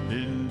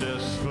 In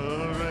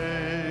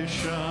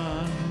desperation,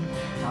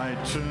 I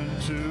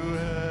turned to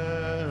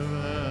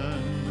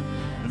heaven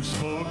and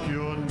spoke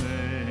your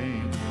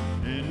name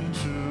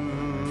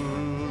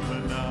into the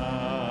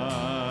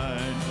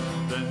night.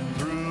 Then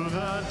through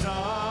the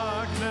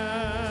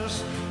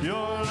darkness,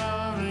 your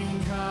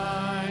loving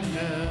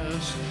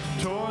kindness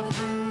tore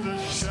through the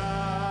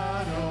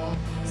shadow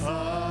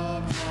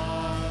of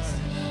my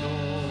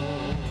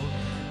soul.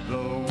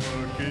 The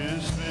work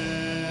is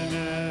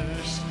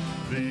finished,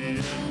 the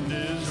end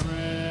is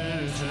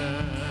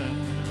written.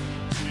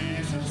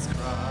 Jesus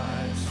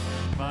Christ,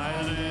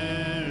 my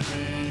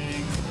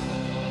living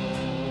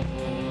hope.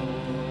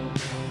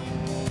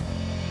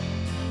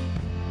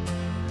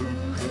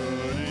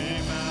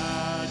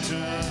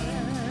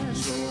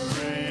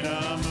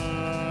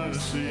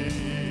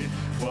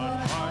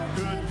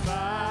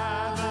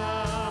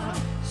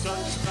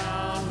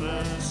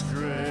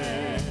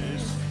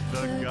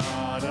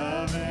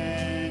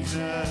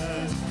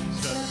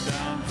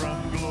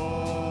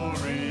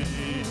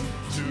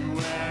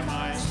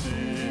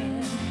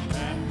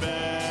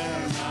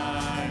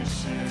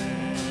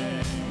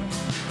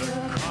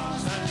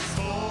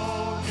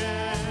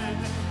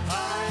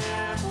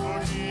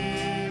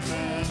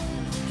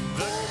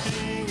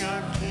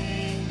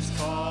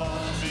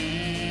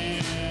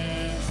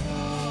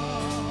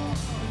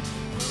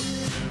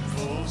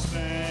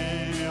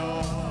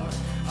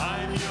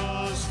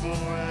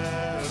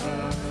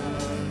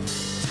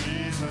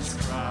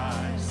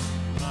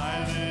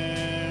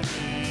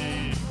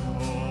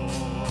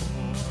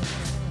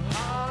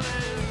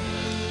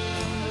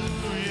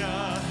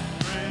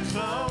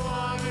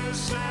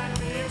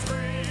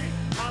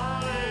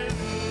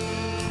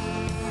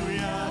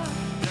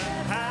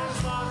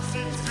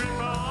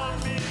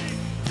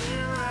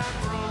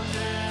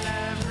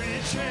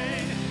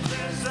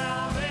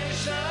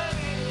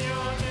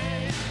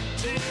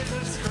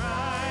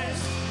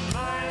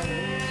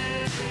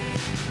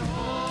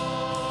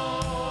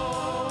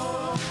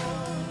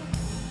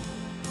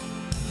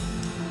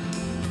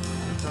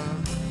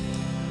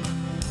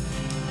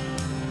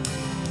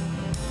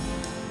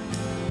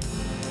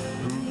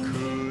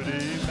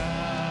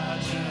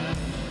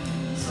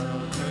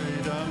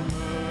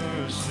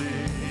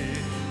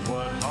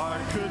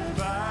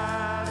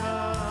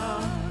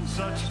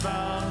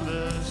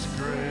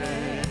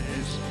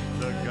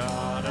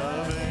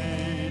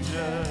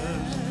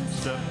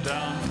 stepped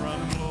down from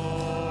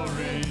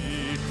glory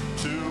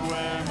to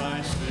wear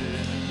my sin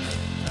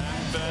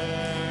and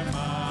bear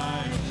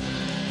my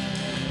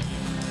pain.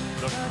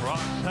 The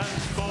cross has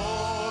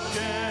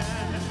spoken,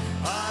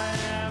 I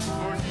am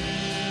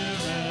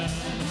forgiven.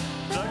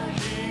 The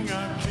King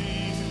of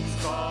Kings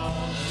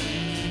calls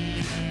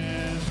me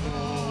his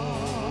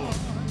own.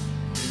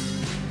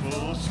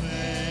 Beautiful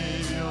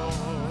Savior,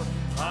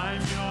 I'm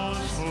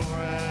yours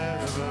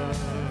forever.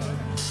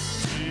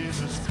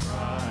 Jesus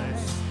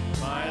Christ,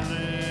 my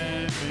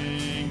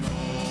living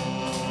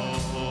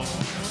hope.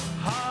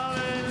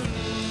 Hallelujah,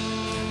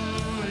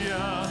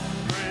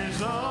 praise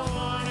the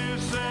one who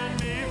set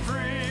me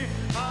free.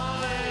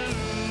 Hallelujah,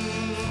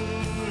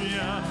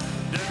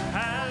 death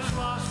has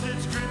lost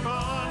its grip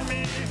on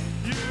me.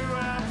 You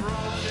have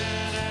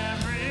broken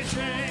every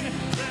chain.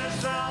 There's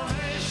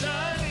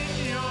salvation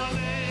in your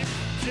name,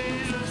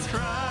 Jesus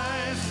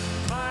Christ,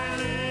 my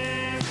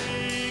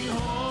living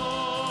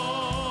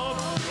hope.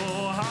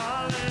 Oh,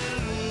 hallelujah,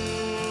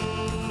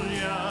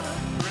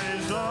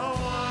 praise the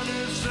one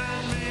who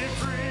set me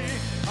free.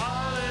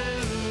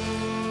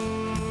 Hallelujah,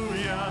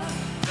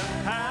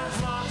 death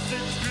has lost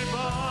its grip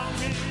on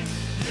me.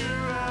 You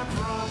have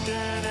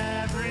broken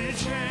every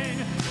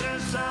chain.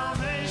 There's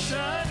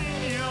salvation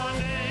in your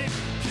name,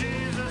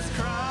 Jesus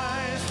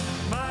Christ,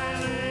 my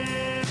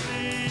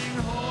living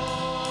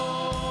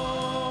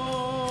hope.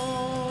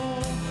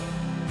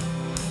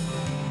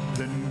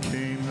 Then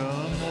came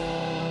the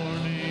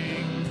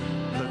morning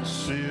that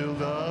sealed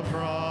the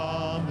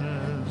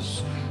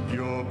promise.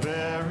 Your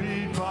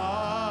buried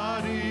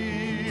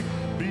body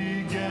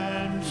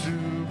began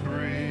to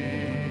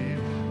breathe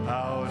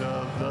out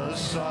of the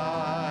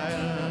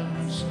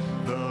silence.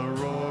 The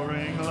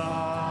roaring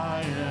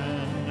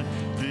lion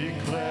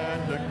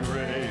declared the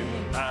grave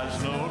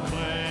has no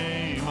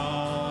claim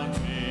on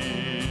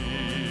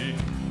me.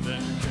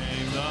 Then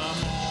came the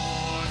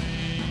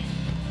morning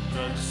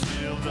that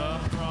sealed the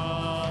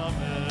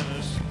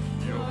promise.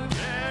 Your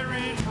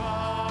buried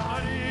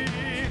body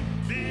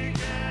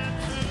began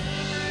to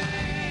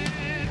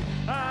breathe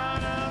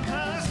out of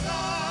the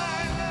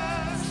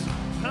silence.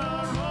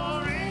 The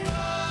roaring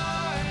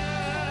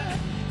lion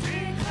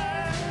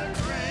declared the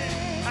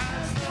grave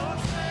has no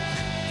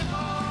claim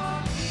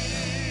on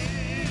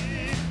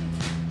me.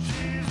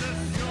 Jesus,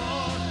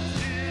 yours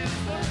is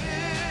the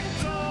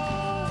victory.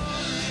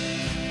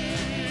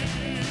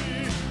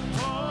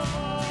 Oh,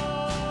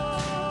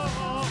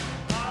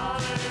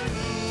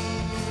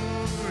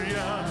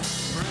 hallelujah,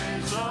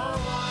 praise the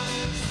one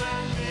who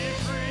set me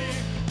free.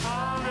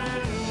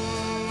 Hallelujah,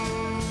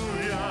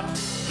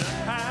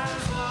 death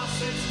has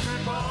lost its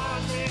grip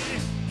on me.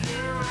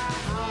 You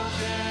have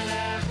broken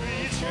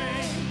every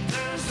chain.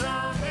 There's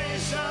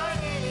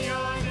salvation in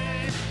your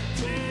name,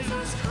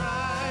 Jesus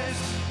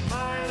Christ,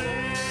 my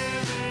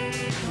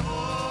living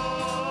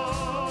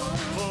hope.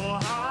 Oh,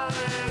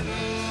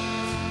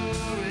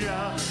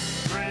 hallelujah,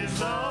 praise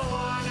the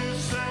one who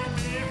set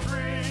me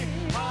free.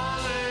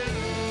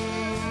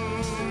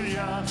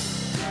 Hallelujah,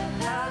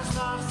 death has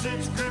lost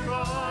its grip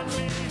on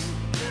me.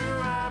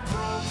 You have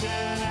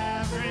broken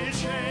every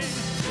chain.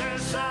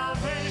 There's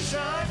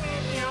salvation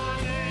in your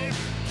name,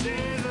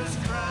 Jesus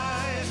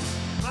Christ,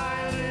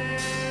 my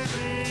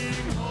living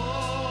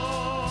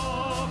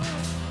hope.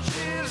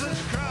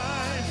 Jesus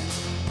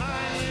Christ,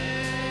 my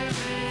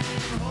living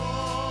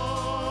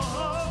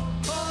hope.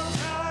 Oh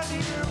God,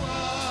 you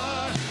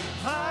are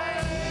my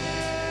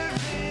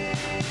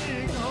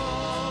living hope.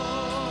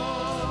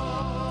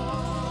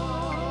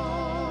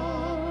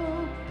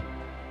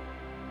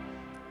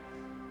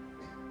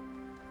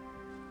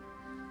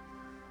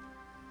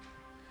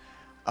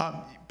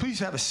 Please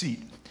have a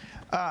seat.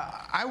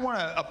 I want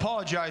to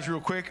apologize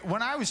real quick.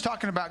 When I was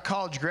talking about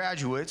college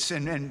graduates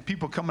and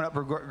people coming up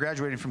or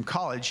graduating from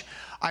college,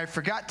 I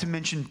forgot to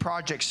mention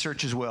Project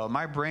Search as well. In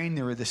my brain,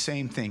 they were the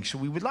same thing. So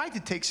we would like to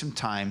take some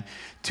time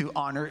to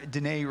honor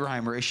Danae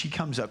Reimer as she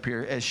comes up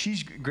here, as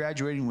she's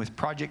graduating with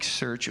Project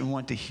Search, and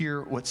want to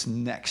hear what's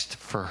next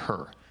for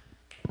her.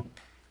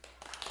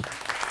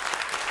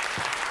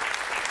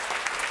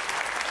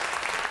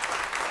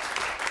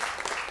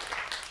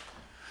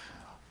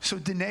 So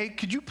Danae,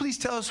 could you please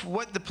tell us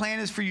what the plan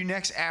is for you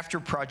next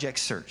after Project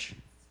Search?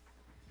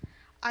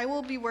 I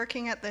will be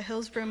working at the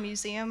Hillsborough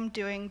Museum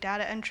doing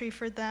data entry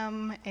for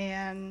them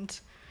and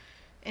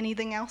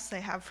anything else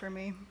they have for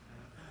me.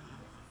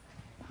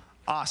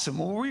 Awesome.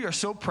 Well, we are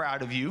so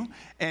proud of you,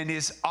 and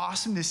it's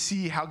awesome to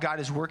see how God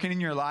is working in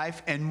your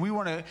life, and we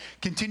want to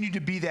continue to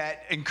be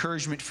that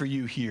encouragement for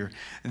you here,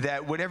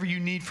 that whatever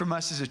you need from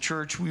us as a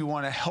church, we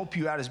want to help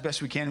you out as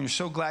best we can, and we're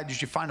so glad that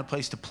you find a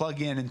place to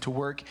plug in and to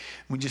work.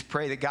 We just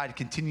pray that God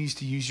continues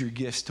to use your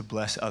gifts to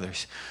bless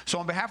others. So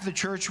on behalf of the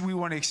church, we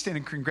want to extend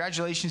a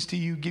congratulations to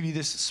you, give you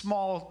this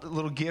small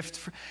little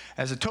gift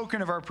as a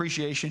token of our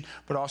appreciation,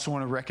 but also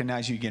want to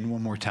recognize you again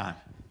one more time.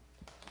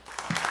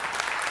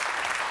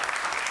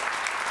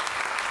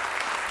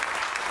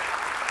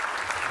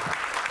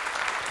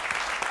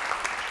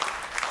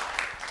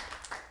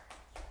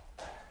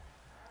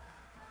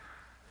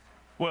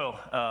 Well,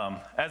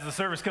 as the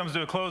service comes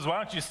to a close, why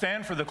don't you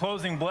stand for the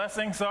closing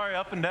blessing? Sorry,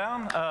 up and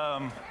down.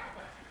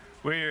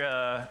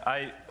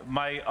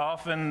 My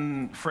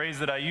often phrase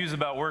that I use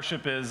about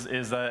worship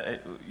is I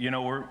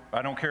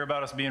don't care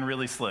about us being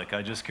really slick.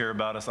 I just care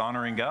about us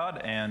honoring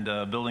God and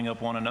building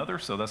up one another.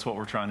 So that's what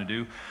we're trying to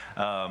do.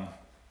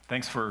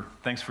 Thanks for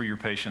your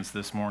patience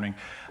this morning.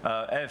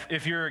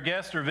 If you're a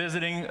guest or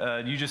visiting,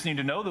 you just need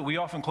to know that we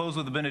often close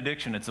with a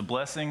benediction. It's a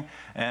blessing,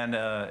 and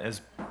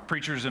as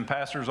preachers and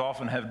pastors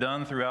often have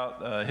done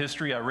throughout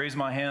history, I raise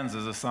my hands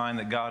as a sign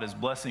that God is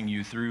blessing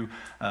you through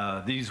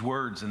these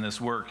words and this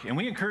work. And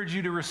we encourage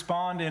you to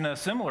respond in a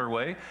similar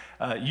way.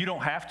 You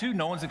don't have to.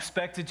 No one's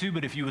expected to,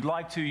 but if you would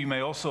like to, you may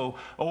also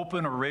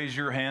open or raise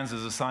your hands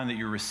as a sign that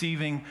you're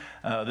receiving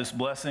this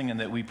blessing and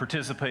that we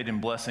participate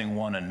in blessing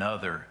one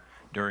another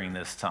during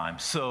this time.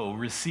 So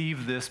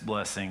receive this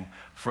blessing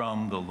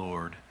from the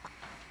Lord.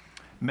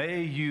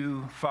 May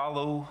you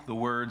follow the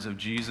words of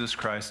Jesus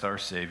Christ our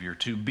Savior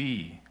to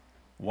be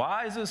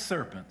wise as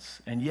serpents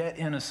and yet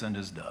innocent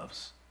as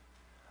doves,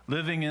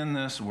 living in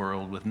this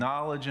world with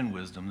knowledge and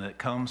wisdom that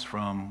comes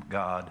from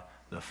God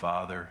the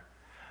Father.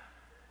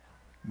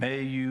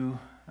 May you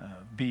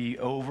be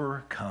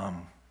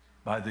overcome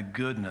by the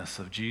goodness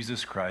of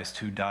Jesus Christ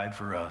who died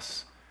for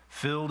us,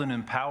 filled and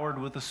empowered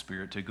with the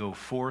Spirit to go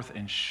forth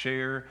and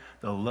share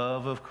the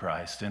love of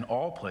Christ in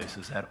all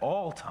places, at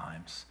all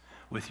times,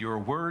 with your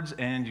words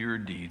and your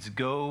deeds.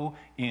 Go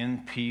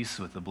in peace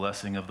with the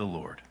blessing of the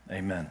Lord.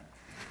 Amen.